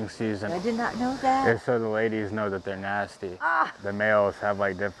mating season. I did not know that. It's so the ladies know that they're nasty. Ah. The males have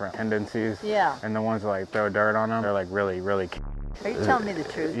like different tendencies. Yeah. And the ones that like throw dirt on them, they're like really Are you telling me the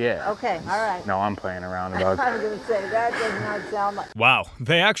truth? Yeah. Okay, all right. No, I'm playing around about I was going to say, that does not sound like... Wow,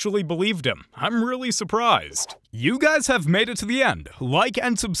 they actually believed him. I'm really surprised. You guys have made it to the end. Like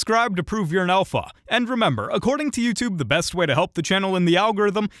and subscribe to prove you're an alpha. And remember, according to YouTube, the best way to help the channel in the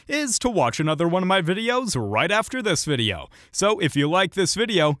algorithm is to watch another one of my videos right after this video. So if you like this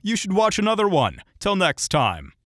video, you should watch another one. Till next time.